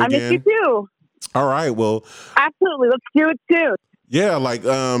kiss you again. I miss you too. All right, well. Absolutely. Let's do it soon.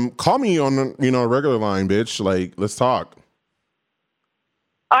 Yeah, call me on a regular line, bitch. Let's talk.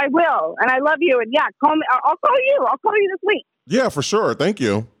 I will, and I love you. And call me. I'll call you. I'll call you this week. Yeah, for sure. Thank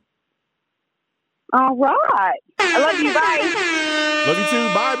you. All right. I love you. Bye. Love you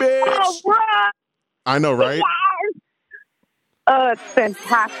too. Bye, bitch. All right. I know, right? Yes. Oh, it's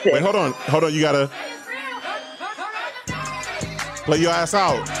fantastic. Wait, hold on. You gotta play your ass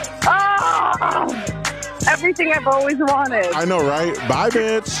out. Oh, everything I've always wanted. I know, right? Bye,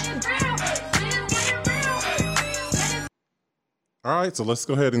 bitch. All right, so let's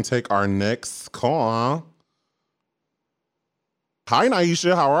go ahead and take our next call. Hi,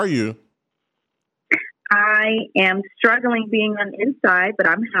 Naisha. How are you? I am struggling being on the inside, but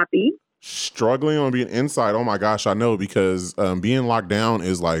I'm happy. Struggling on being inside. Oh my gosh, I know, because being locked down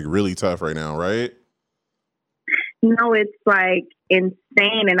is like really tough right now, right? No, it's like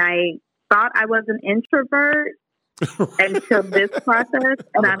insane. And I thought I was an introvert until this process,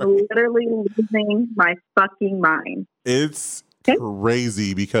 and I'm literally losing my fucking mind. It's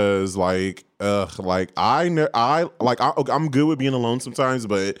crazy because I'm good with being alone sometimes,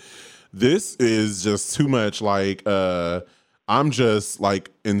 but this is just too much. I'm just like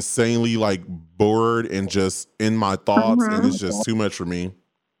insanely like bored and just in my thoughts, and it's just too much for me.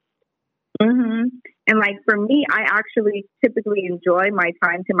 Mm-hmm. And like for me, I actually typically enjoy my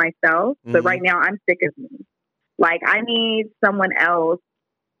time to myself, but right now I'm sick of me. Like I need someone else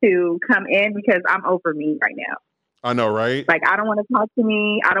to come in because I'm over me right now. I know, right? Like I don't want to talk to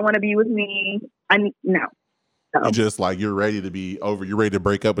me. I don't want to be with me. No. So. You just like you're ready to be over. You're ready to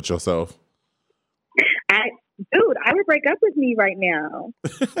break up with yourself. Dude, I would break up with me right now.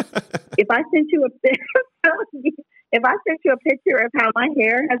 If I sent you a picture of how my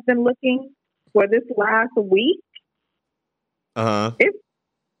hair has been looking for this last week, I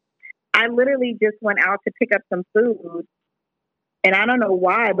literally just went out to pick up some food, and I don't know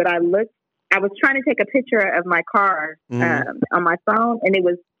why, but I was trying to take a picture of my car on my phone, and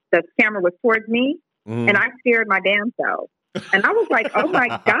the camera was towards me, and I scared my damn self, and I was like, "Oh my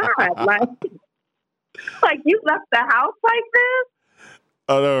god!" Like you left the house like this?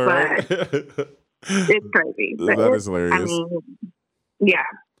 I know, right? It's crazy. That is hilarious. I mean, yeah.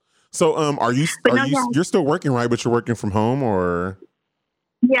 So, you're still working, right? But you're working from home, or?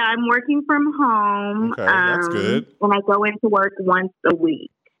 Yeah, I'm working from home. Okay, that's good. And I go into work once a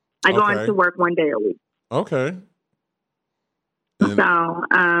week. I go into work 1 day a week. Okay. So, go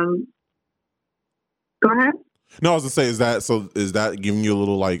ahead. No, I was gonna say, is that giving you a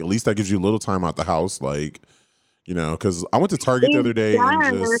little, like, at least that gives you a little time out the house, like, you know, because I went to Target the other day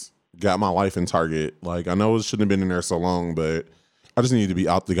and just got my life in Target. Like, I know it shouldn't have been in there so long, but I just need to be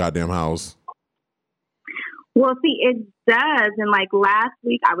out the goddamn house. Well, see, it does. And like last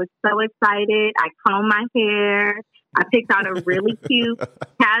week, I was so excited. I combed my hair. I picked out a really cute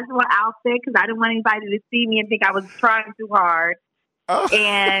casual outfit because I didn't want anybody to see me and think I was trying too hard.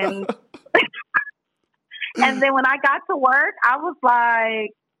 And and then when I got to work, I was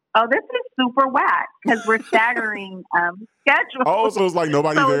like, oh, this is super whack because we're staggering schedules. Oh, so it's like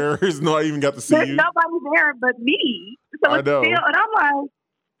nobody there. There's nobody even got to see you. Nobody there but me. So it's still, and I'm like,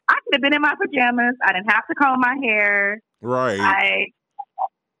 I could have been in my pajamas. I didn't have to comb my hair. Right.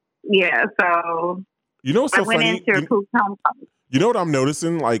 So you know what's so funny? You know what I'm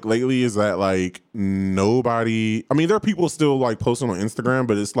noticing like lately is that like nobody, I mean, there are people still like posting on Instagram,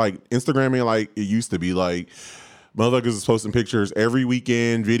 but it's like Instagram ain't like it used to be. Like motherfuckers is posting pictures every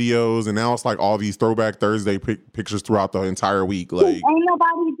weekend, videos, and now it's like all these Throwback Thursday pictures throughout the entire week. Like ain't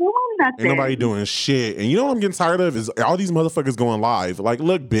nobody doing nothing. Ain't nobody doing shit. And you know what I'm getting tired of is all these motherfuckers going live. Like,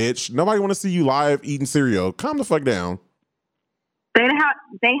 look, bitch, nobody want to see you live eating cereal. Calm the fuck down.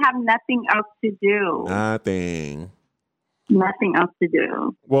 They have nothing else to do. Nothing else to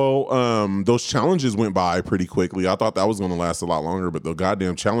do. Well, those challenges went by pretty quickly. I thought that was going to last a lot longer, but the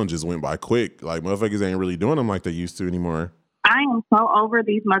goddamn challenges went by quick. Like, motherfuckers ain't really doing them like they used to anymore. I am so over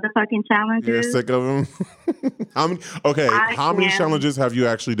these motherfucking challenges. You're sick of them? How many challenges have you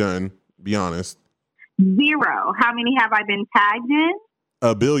actually done? Be honest. 0. How many have I been tagged in?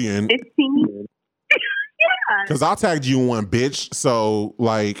 1 billion. 15. Yeah. Because I tagged you in one, bitch. So,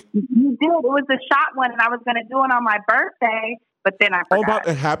 like... You did. It was a shot one, and I was going to do it on my birthday, but then I forgot. Oh, about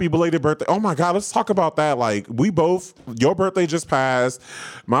a happy belated birthday. Oh, my God. Let's talk about that. Like, your birthday just passed.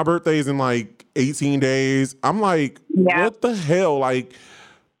 My birthday's in, like, 18 days. I'm like, What the hell? Like,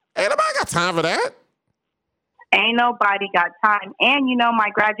 ain't nobody got time for that. Ain't nobody got time. And, you know,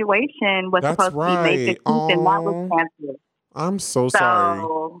 my graduation was supposed to be May 15th, and that was canceled. I'm so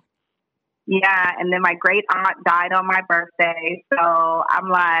sorry. Yeah, and then my great aunt died on my birthday. So I'm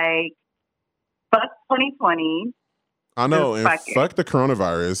like, fuck 2020. I know, and fuck the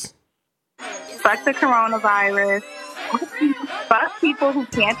coronavirus. Fuck the coronavirus. Fuck people who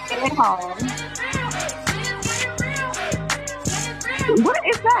can't stay at home. What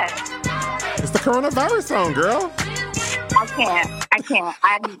is that? It's the coronavirus song, girl. I can't.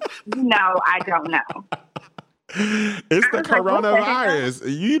 I don't know. It's the coronavirus.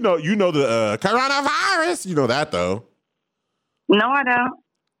 You know the coronavirus. You know that though. No, I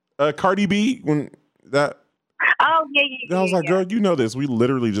don't. Cardi B when that. Oh Oh, yeah, And I was like, girl, you know this. We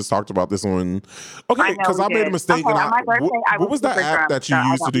literally just talked about this one. Okay, because I made a mistake. Okay, And on my birthday, what was that app that you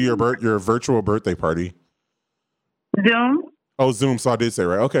used to do your virtual birthday party? Zoom. Oh, Zoom. So I did say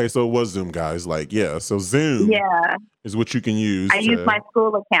right. Okay, so it was Zoom, guys. Like, yeah. So Zoom is what you can use. I use my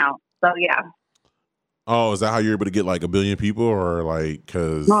school account. So, yeah. Oh, is that how you're able to get like 1 billion people or like,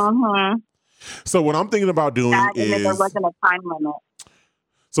 because. So what I'm thinking about doing is. There wasn't a time limit.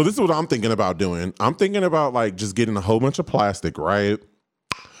 So this is what I'm thinking about doing. I'm thinking about like just getting a whole bunch of plastic, right?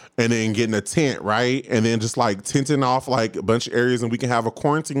 And then getting a tent, right? And then just like tenting off like a bunch of areas and we can have a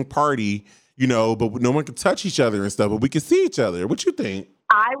quarantine party, you know, but no one can touch each other and stuff, but we can see each other. What you think?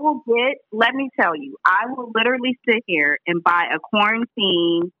 Let me tell you, I will literally sit here and buy a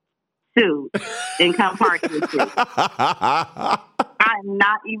quarantine suit and come party with you. I'm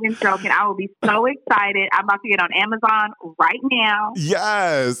not even joking. I will be so excited. I'm about to get on Amazon right now.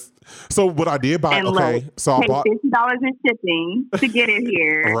 Yes. So what I did buy, so I bought $50 in shipping to get it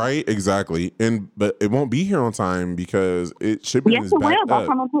here. Right, exactly. But it won't be here on time because shipping is backed up. Yes, it will. That's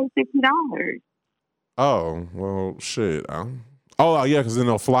how I pay $60. Oh, well, shit. Oh yeah, because then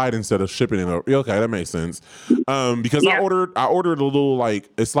they'll fly it instead of shipping it over. Okay, that makes sense. Because I ordered a little like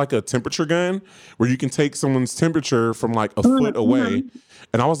it's like a temperature gun where you can take someone's temperature from like a foot away,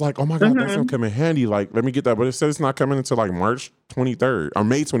 and I was like, oh my god, that's gonna come in handy. Like, let me get that, but it says it's not coming until like March 23rd or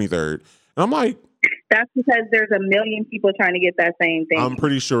May 23rd, and I'm like, that's because there's a million people trying to get that same thing. I'm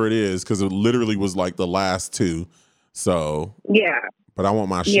pretty sure it is because it literally was like the last two. So yeah, but I want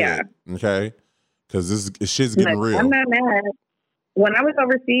my shit, okay? Because this shit's getting real. I'm not mad. When I was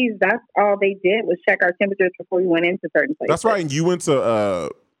overseas, that's all they did was check our temperatures before we went into certain places. That's right. And you went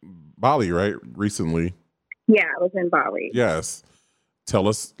to Bali, right? Recently. Yeah, I was in Bali. Yes. Tell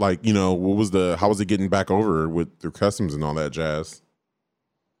us, like, you know, how was it getting back over with through customs and all that jazz?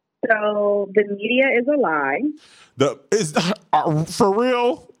 So the media is a lie. For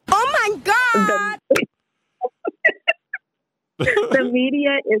real? Oh my God. The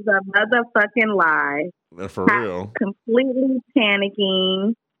media is a motherfucking lie. For real. Completely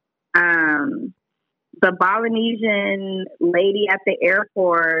panicking. The Balinesian lady at the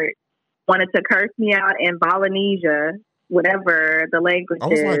airport wanted to curse me out in Balinesia, whatever the language is. I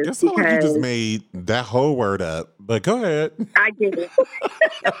was like, that's like you just made that whole word up. But go ahead. I did it.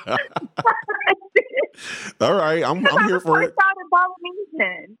 All right, I'm here for it.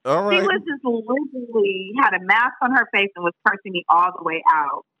 Balinesian. All right. She was just literally had a mask on her face and was cursing me all the way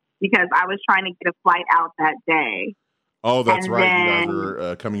out because I was trying to get a flight out that day. Oh, that's right. You guys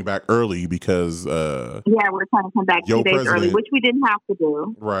were coming back early because we're trying to come back 2 days early, which we didn't have to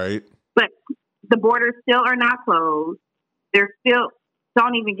do. Right. But the borders still are not closed. There's still,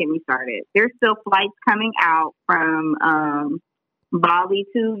 don't even get me started. There's still flights coming out from Bali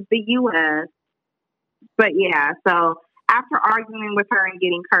to the U.S. But yeah, so after arguing with her and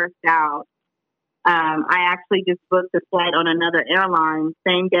getting cursed out, I actually just booked a flight on another airline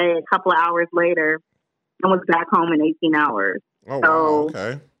same day, a couple of hours later, and was back home in 18 hours. Oh, wow.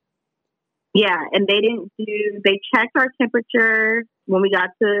 Okay. Yeah, and they checked our temperature when we got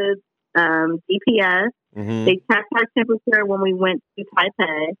to GPS. Mm-hmm. They checked our temperature when we went to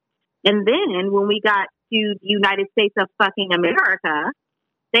Taipei. And then when we got to the United States of fucking America,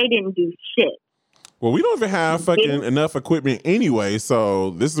 they didn't do shit. Well, we don't even have fucking enough equipment anyway,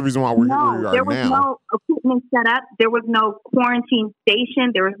 so this is the reason why we're here where we are now. There was no equipment set up. There was no quarantine station.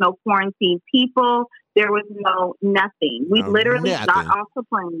 There was no quarantine people. There was no nothing. We literally got off the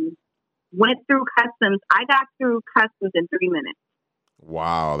plane, went through customs. I got through customs in 3 minutes.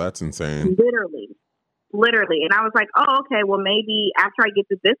 Wow, that's insane. Literally. And I was like, oh, okay, well, maybe after I get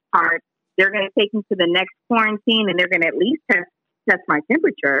to this part, they're going to take me to the next quarantine and they're going to at least test my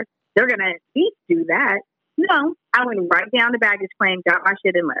temperature. They're going to at least do that. No, I went right down the baggage claim, got my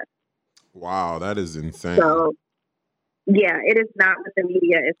shit and left. Wow, that is insane. So, yeah, it is not what the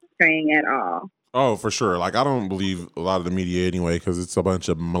media is portraying at all. Oh, for sure. Like, I don't believe a lot of the media anyway because it's a bunch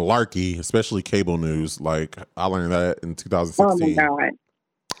of malarkey, especially cable news. Like, I learned that in 2016. Oh, my God.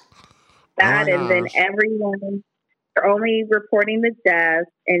 That, and then everyone, they're only reporting the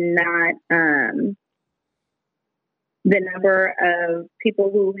deaths and not the number of people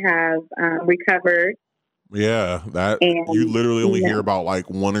who have recovered. Yeah, you literally only hear about like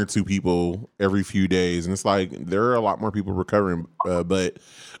 1 or 2 people every few days. And it's like, there are a lot more people recovering. But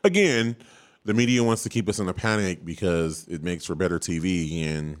again, the media wants to keep us in a panic because it makes for better TV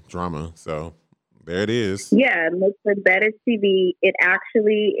and drama. So there it is. Yeah, it makes for better TV. It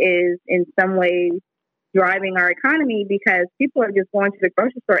actually is in some ways driving our economy because people are just going to the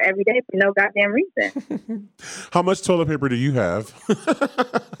grocery store every day for no goddamn reason. How much toilet paper do you have?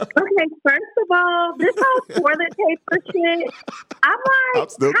 Okay, first of all, this whole toilet paper shit, I'm like, I'm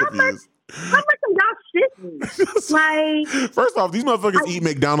still confused. how much of y'all shitting? Like, first off, these motherfuckers eat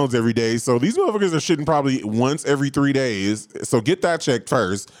McDonald's every day, so these motherfuckers are shitting probably once every 3 days. So get that checked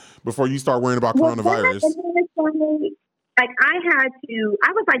first before you start worrying about coronavirus. Like, I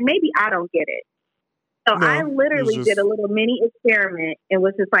was like, maybe I don't get it. So No, I literally did a little mini experiment and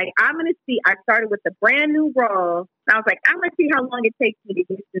was just like, I'm going to see. I started with a brand new roll. And I was like, I'm going to see how long it takes me to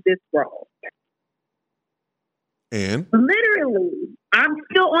get to this roll. And? Literally, I'm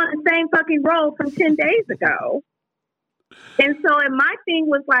still on the same fucking roll from 10 days ago. And so, and my thing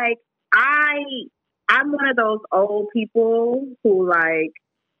was like, I'm one of those old people who like,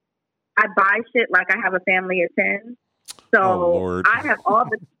 I buy shit like I have a family of 10. So I have all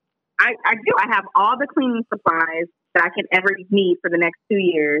the, I have all the cleaning supplies that I can ever need for the next 2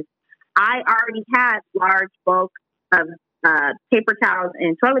 years. I already had large bulk of paper towels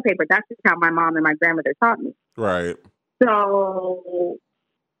and toilet paper. That's just how my mom and my grandmother taught me. Right. So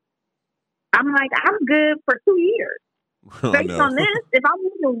I'm like, I'm good for 2 years. Based on this, if I'm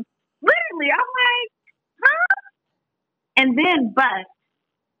moving, literally, I'm like, huh? And then, but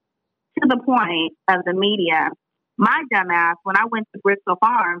to the point of the media, my dumbass, when I went to Bristol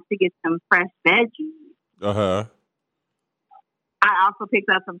Farms to get some fresh veggies, I also picked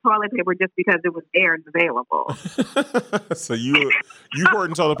up some toilet paper just because it was there and available. So you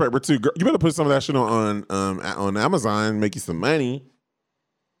hoarding toilet paper too. Girl, you better put some of that shit on Amazon, make you some money.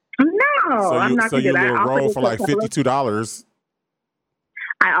 No, I'm not going to do that. So you roll for like $52.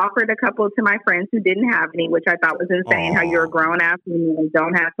 I offered a couple to my friends who didn't have any, which I thought was insane. How you're a grown ass woman and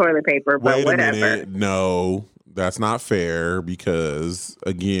don't have toilet paper, but wait whatever. A minute. No, that's not fair because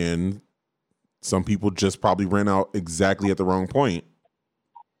again, some people just probably ran out exactly at the wrong point.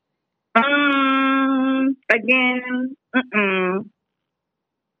 Again,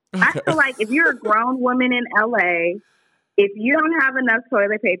 I feel like if you're a grown woman in LA, if you don't have enough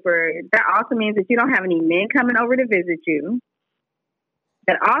toilet paper, that also means that you don't have any men coming over to visit you.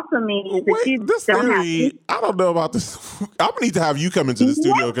 That also means that you don't have. I don't know about this. I'm gonna need to have you come into the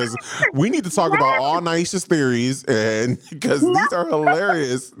studio because we need to talk about all Nice's theories, and because these are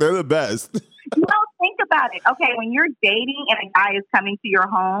hilarious. They're the best. No, think about it. Okay, when you're dating and a guy is coming to your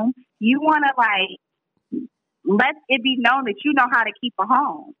home, you want to like let it be known that you know how to keep a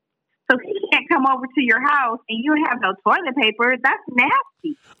home. So he can't come over to your house and you have no toilet paper. That's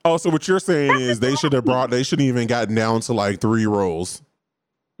nasty. Oh, so what you're saying is they shouldn't even gotten down to like 3 rolls.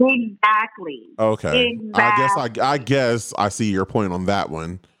 Exactly. Okay. Exactly. I guess I see your point on that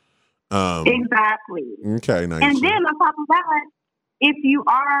one. Exactly. Okay, nice. And then on top of that, if you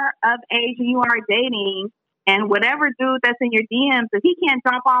are of age and you are dating, and whatever dude that's in your DMs, if he can't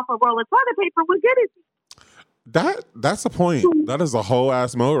drop off a roll of toilet paper, what good is he? That's a point. That is a whole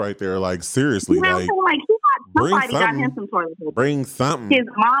ass mo right there. Like seriously, you know, like somebody got him some toilet paper. Bring something. His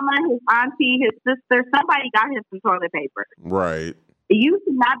mama, his auntie, his sister, somebody got him some toilet paper. Right. You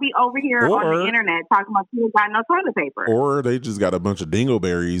should not be over here on the internet talking about you got no toilet paper. Or they just got a bunch of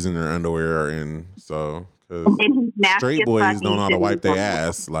dingleberries in their underwear, and so because straight boys don't know how to wipe their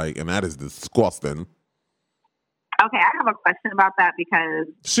ass, like, and that is disgusting. Okay, I have a question about that because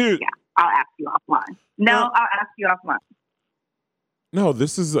shoot, yeah, I'll ask you offline. No, I'll ask you offline. No,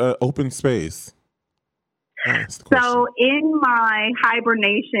 this is an open space. So in my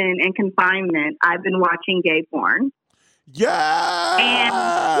hibernation and confinement, I've been watching gay porn.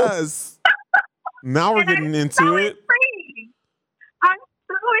 Yes. Now we're getting into it. I'm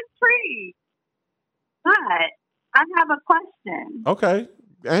so intrigued. But I have a question. Okay.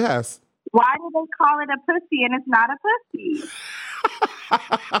 Ask. Why do they call it a pussy and it's not a pussy?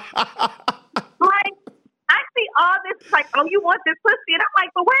 Like, I see all this, like, oh, you want this pussy? And I'm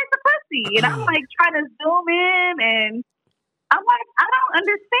like, but where's the pussy? And I'm like trying to zoom in and I'm like, I don't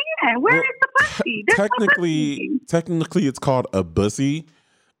understand. Where is the pussy? There's technically, it's called a bussy,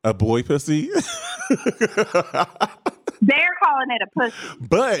 a boy pussy. They're calling it a pussy.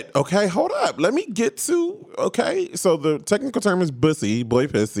 But, okay, hold up. Let me get to, okay. So the technical term is bussy, boy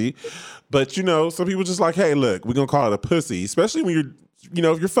pussy. But, you know, some people just like, hey, look, we're going to call it a pussy. Especially when you're, you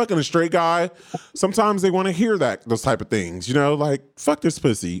know, if you're fucking a straight guy, sometimes they want to hear those type of things. You know, like, fuck this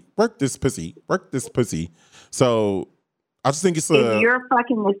pussy, work this pussy, work this pussy. So I just think it's if you're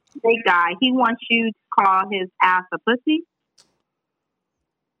fucking a straight guy, he wants you to call his ass a pussy?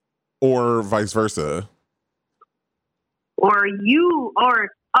 Or vice versa. Or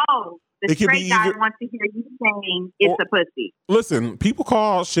The It could be straight guy either- wants to hear you saying it's a pussy. Listen, people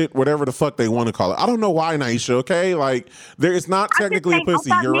call shit whatever the fuck they want to call it. I don't know why, Naisha, okay? Like, it's not technically a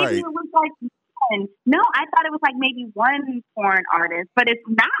pussy. You're right. It was like no, I thought it was like maybe one porn artist, but it's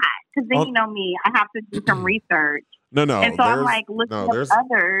not. Because then, you know me, I have to do some research. No. And so I'm like looking at others.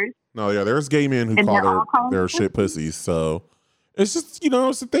 No, yeah, there's gay men who call their shit pussies. So it's just,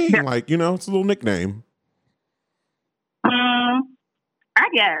 it's a thing. Yeah. Like, it's a little nickname. I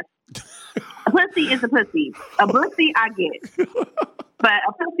guess. A pussy is a pussy. A pussy, I get. But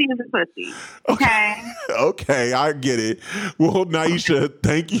a pussy is a pussy. Okay? Okay, I get it. Well, Naisha,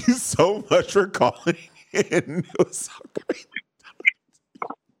 thank you so much for calling in. It was so great.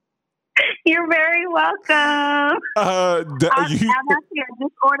 You're very welcome. I'm here.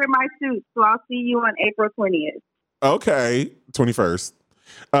 Just order my suit, so I'll see you on April 20th. Okay, 21st.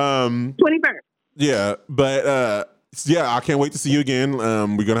 21st. Yeah, but I can't wait to see you again.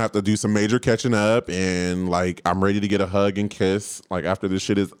 We're gonna have to do some major catching up, and like I'm ready to get a hug and kiss. Like after this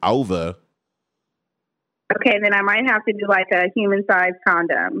shit is over. Okay, then I might have to do like a human-sized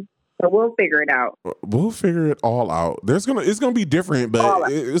condom. So we'll figure it out. We'll figure it all out. It's gonna be different,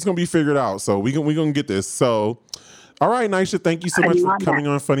 but it's gonna be figured out. So we gonna get this. So, all right, Naisha, thank you so much for coming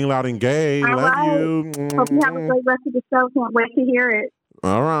on Funny, Loud, and Gay. All Love right. you. Hope you have a great rest of the show. Can't wait to hear it.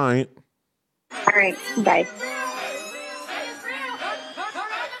 All right. All right. Bye.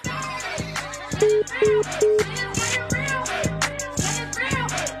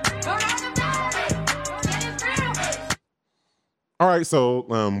 All right, so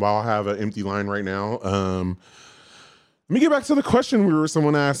while I have an empty line right now, let me get back to the question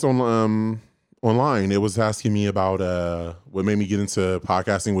someone asked on online. It was asking me about what made me get into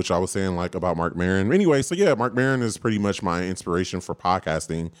podcasting, which I was saying like about Marc Maron. Anyway, so yeah, Marc Maron is pretty much my inspiration for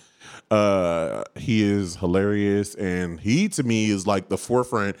podcasting. He is hilarious, and he to me is like the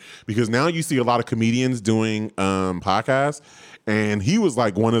forefront because now you see a lot of comedians doing podcasts. And he was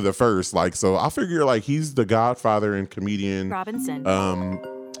like one of the first, like, so I figure like he's the godfather and comedian Robinson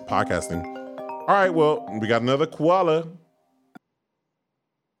podcasting. All right, well, we got another koala.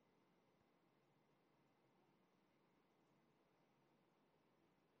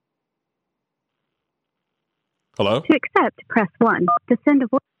 Hello? To accept, press 1. To send a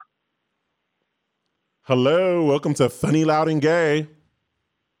voice. Hello, welcome to Funny, Loud, and Gay.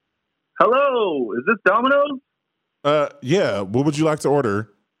 Hello, is this Domino's? Yeah. What would you like to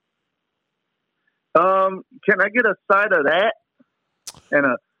order? Can I get a side of that and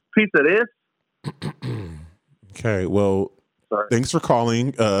a piece of this? Okay. Well, thanks for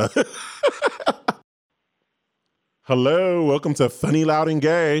calling. Hello. Welcome to Funny, Loud, and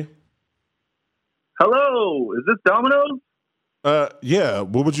Gay. Hello, is this Domino's? Yeah.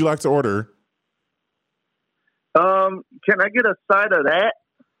 What would you like to order? Can I get a side of that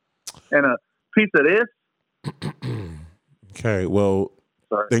and a piece of this? Okay, well,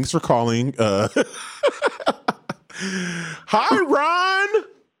 thanks for calling. Hi, Ron.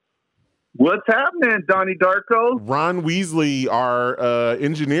 What's happening, Donnie Darko? Ron Weasley, our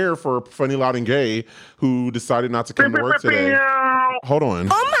engineer for Funny, Loud, and Gay, who decided not to come to work today. Hold on.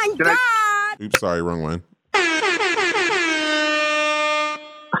 Oh my God! Oops, sorry, wrong one.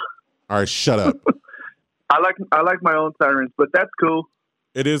 All right, shut up. I like my own sirens, but that's cool.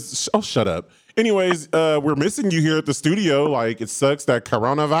 It is. Oh, shut up. Anyways, we're missing you here at the studio. Like, it sucks that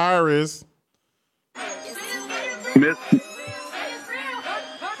coronavirus.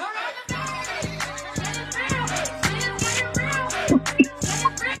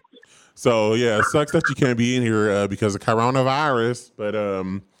 So yeah, it sucks that you can't be in here because of coronavirus. But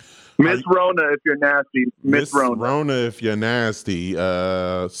Miss Rona, if you're nasty. Miss Rona, if you're nasty.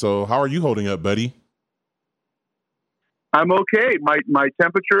 So how are you holding up, buddy? I'm okay. My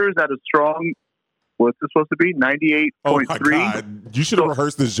temperature is at a strong. What's it supposed to be? 98.3. Oh my God! You should have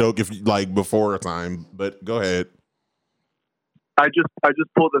rehearsed this joke before a time. But go ahead. I just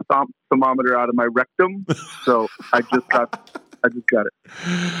pulled the thermometer out of my rectum, so I just got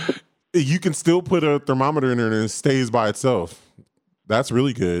it. You can still put a thermometer in there and it stays by itself. That's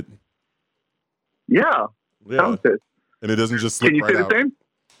really good. Yeah. Sounds good. And it doesn't just slip right out. Can you say the same?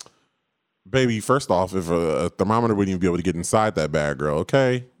 Baby, first off, if a thermometer wouldn't even be able to get inside that bag, girl,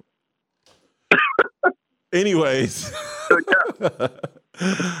 okay? Anyways.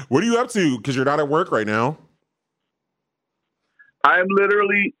 What are you up to? Because you're not at work right now. I'm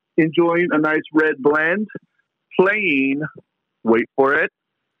literally enjoying a nice red blend, playing, wait for it,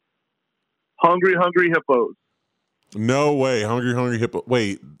 Hungry Hungry Hippos. No way. Hungry Hippo.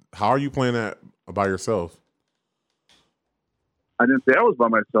 Wait, how are you playing that by yourself? I didn't say I was by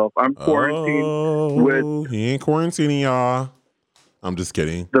myself. I'm quarantined with... He ain't quarantining, y'all. I'm just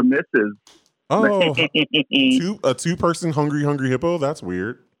kidding. The missus. Oh, a two-person hungry hippo? That's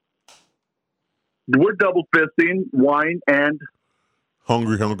weird. We're double fisting wine and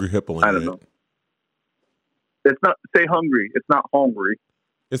Hungry hippo. I don't know. It's not, say hungry. It's not hungry.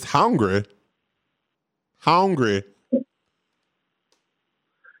 It's hungry. Hungry.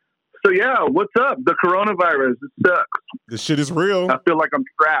 So yeah, what's up? The coronavirus. It sucks. This shit is real. I feel like I'm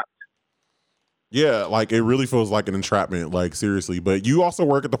trapped. Yeah, like it really feels like an entrapment, like seriously. But you also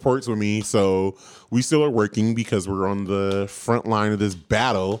work at the ports with me, so we still are working because we're on the front line of this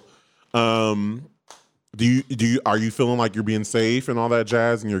battle. Are you feeling like you're being safe and all that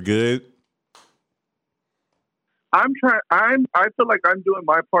jazz and you're good? I feel like I'm doing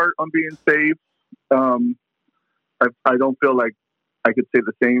my part on being safe. I don't feel like I could say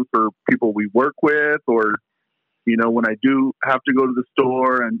the same for people we work with, or, you know, when I do have to go to the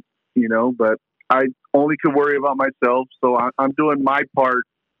store and, you know, but I only can worry about myself. So I'm doing my part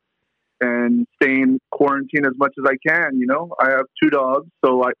and staying quarantined as much as I can. You know, I have 2 dogs,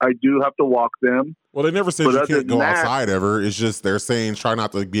 so I do have to walk them. Well, they never said you can't go outside ever. It's just they're saying try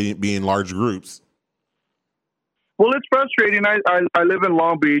not to be in large groups. Well, it's frustrating. I live in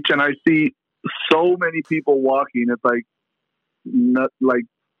Long Beach and I see so many people walking. It's like,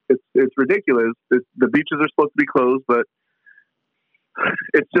 it's ridiculous. The beaches are supposed to be closed, but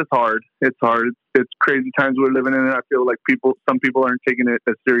it's just hard. It's hard. It's crazy times we're living in, and I feel like some people aren't taking it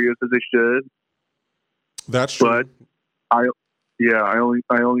as serious as they should. That's true. But I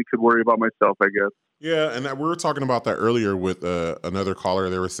only could worry about myself, I guess. Yeah, and we were talking about that earlier with another caller.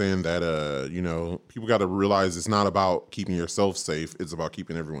 They were saying that you know, people got to realize it's not about keeping yourself safe; it's about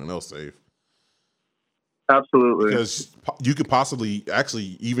keeping everyone else safe. Absolutely, because you could possibly,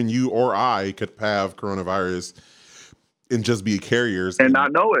 actually, even you or I could have coronavirus and just be carriers and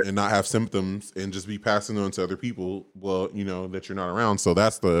not know it, and not have symptoms, and just be passing on to other people. Well, you know, that you're not around. So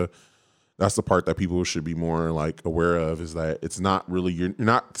that's the part that people should be more like aware of, is that it's not really, you're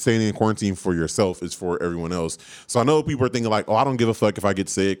not staying in quarantine for yourself, it's for everyone else. So I know people are thinking like, oh, I don't give a fuck if I get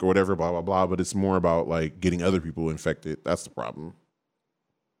sick or whatever, blah, blah, blah. But it's more about like getting other people infected. That's the problem.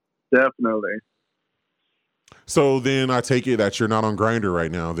 Definitely. So then I take it that you're not on Grindr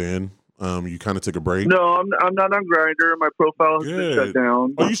right now then. You kind of took a break. No, I'm not on Grindr. My profile has been shut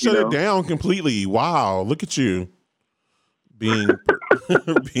down. Oh, you shut it down completely. Wow. Look at you. Being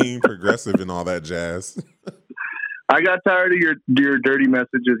progressive and all that jazz. I got tired of your dirty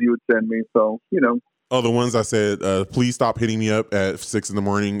messages you would send me, so you know. Oh, the ones I said, please stop hitting me up at 6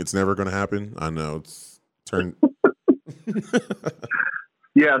 a.m. It's never going to happen. I know it's turned.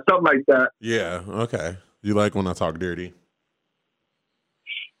 Yeah, something like that. Yeah. Okay. You like when I talk dirty?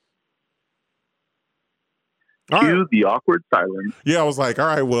 Cue the awkward silence. Yeah, I was like, all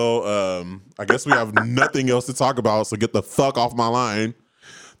right, well, I guess we have nothing else to talk about, so get the fuck off my line.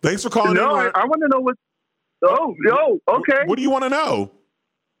 Thanks for calling. No, I want to know what. Oh, okay. What do you want to know?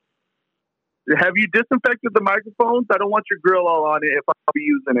 Have you disinfected the microphones? I don't want your grill all on it if I'll be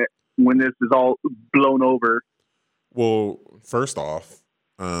using it when this is all blown over. Well, first off,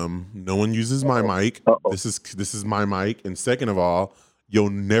 no one uses my mic. Uh-oh. This is my mic, and second of all, you'll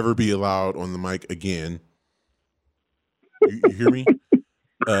never be allowed on the mic again. You hear me?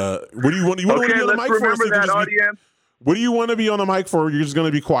 What do you want? You want to be on the mic for? Remember that, audience. What do you want to be on the mic for? You're just going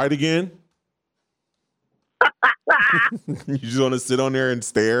to be quiet again? You just want to sit on there and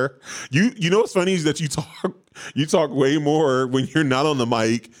stare? You know what's funny is that you talk way more when you're not on the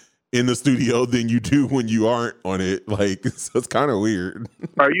mic in the studio than you do when you aren't on it. Like, so it's kind of weird.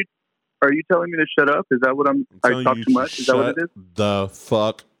 Are you telling me to shut up? Is that what I talk too much? Is that what it is? The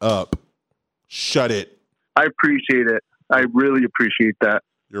fuck up. Shut it. I appreciate it. I really appreciate that.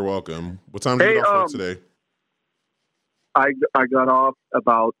 You're welcome. What time did you get off work today? I got off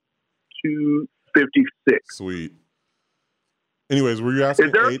about 2:56. Sweet. Anyways, were you asking?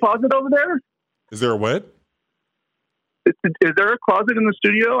 Is there a closet over there? Is there a what? Is there a closet in the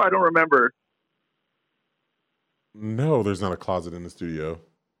studio? I don't remember. No, there's not a closet in the studio.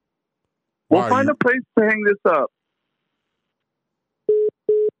 We'll find a place to hang this up.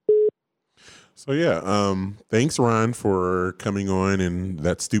 So yeah, thanks Ron for coming on and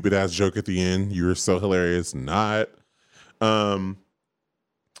that stupid ass joke at the end. You were so hilarious. Not.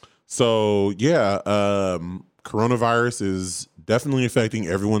 So yeah, coronavirus is definitely affecting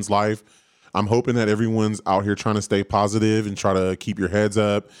everyone's life. I'm hoping that everyone's out here trying to stay positive and try to keep your heads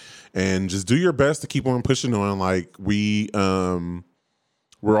up and just do your best to keep on pushing on. Like we're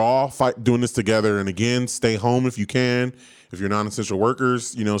all doing this together. And again, stay home if you can. If you're non-essential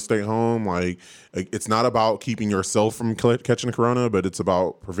workers, you know, stay home. Like, it's not about keeping yourself from catching the corona, but it's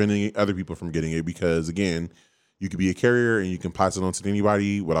about preventing other people from getting it. Because again, you could be a carrier and you can pass it on to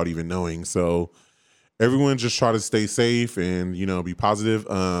anybody without even knowing. So everyone just try to stay safe and, be positive.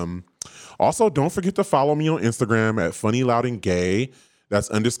 Also, don't forget to follow me on Instagram at Funny Loud and Gay. That's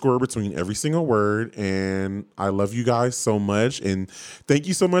 _ between every single word. And I love you guys so much. And thank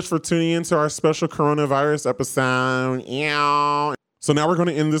you so much for tuning in to our special coronavirus episode. Yeah. So now we're going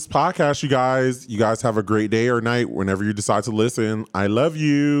to end this podcast, you guys. You guys have a great day or night whenever you decide to listen. I love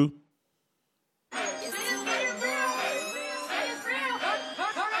you.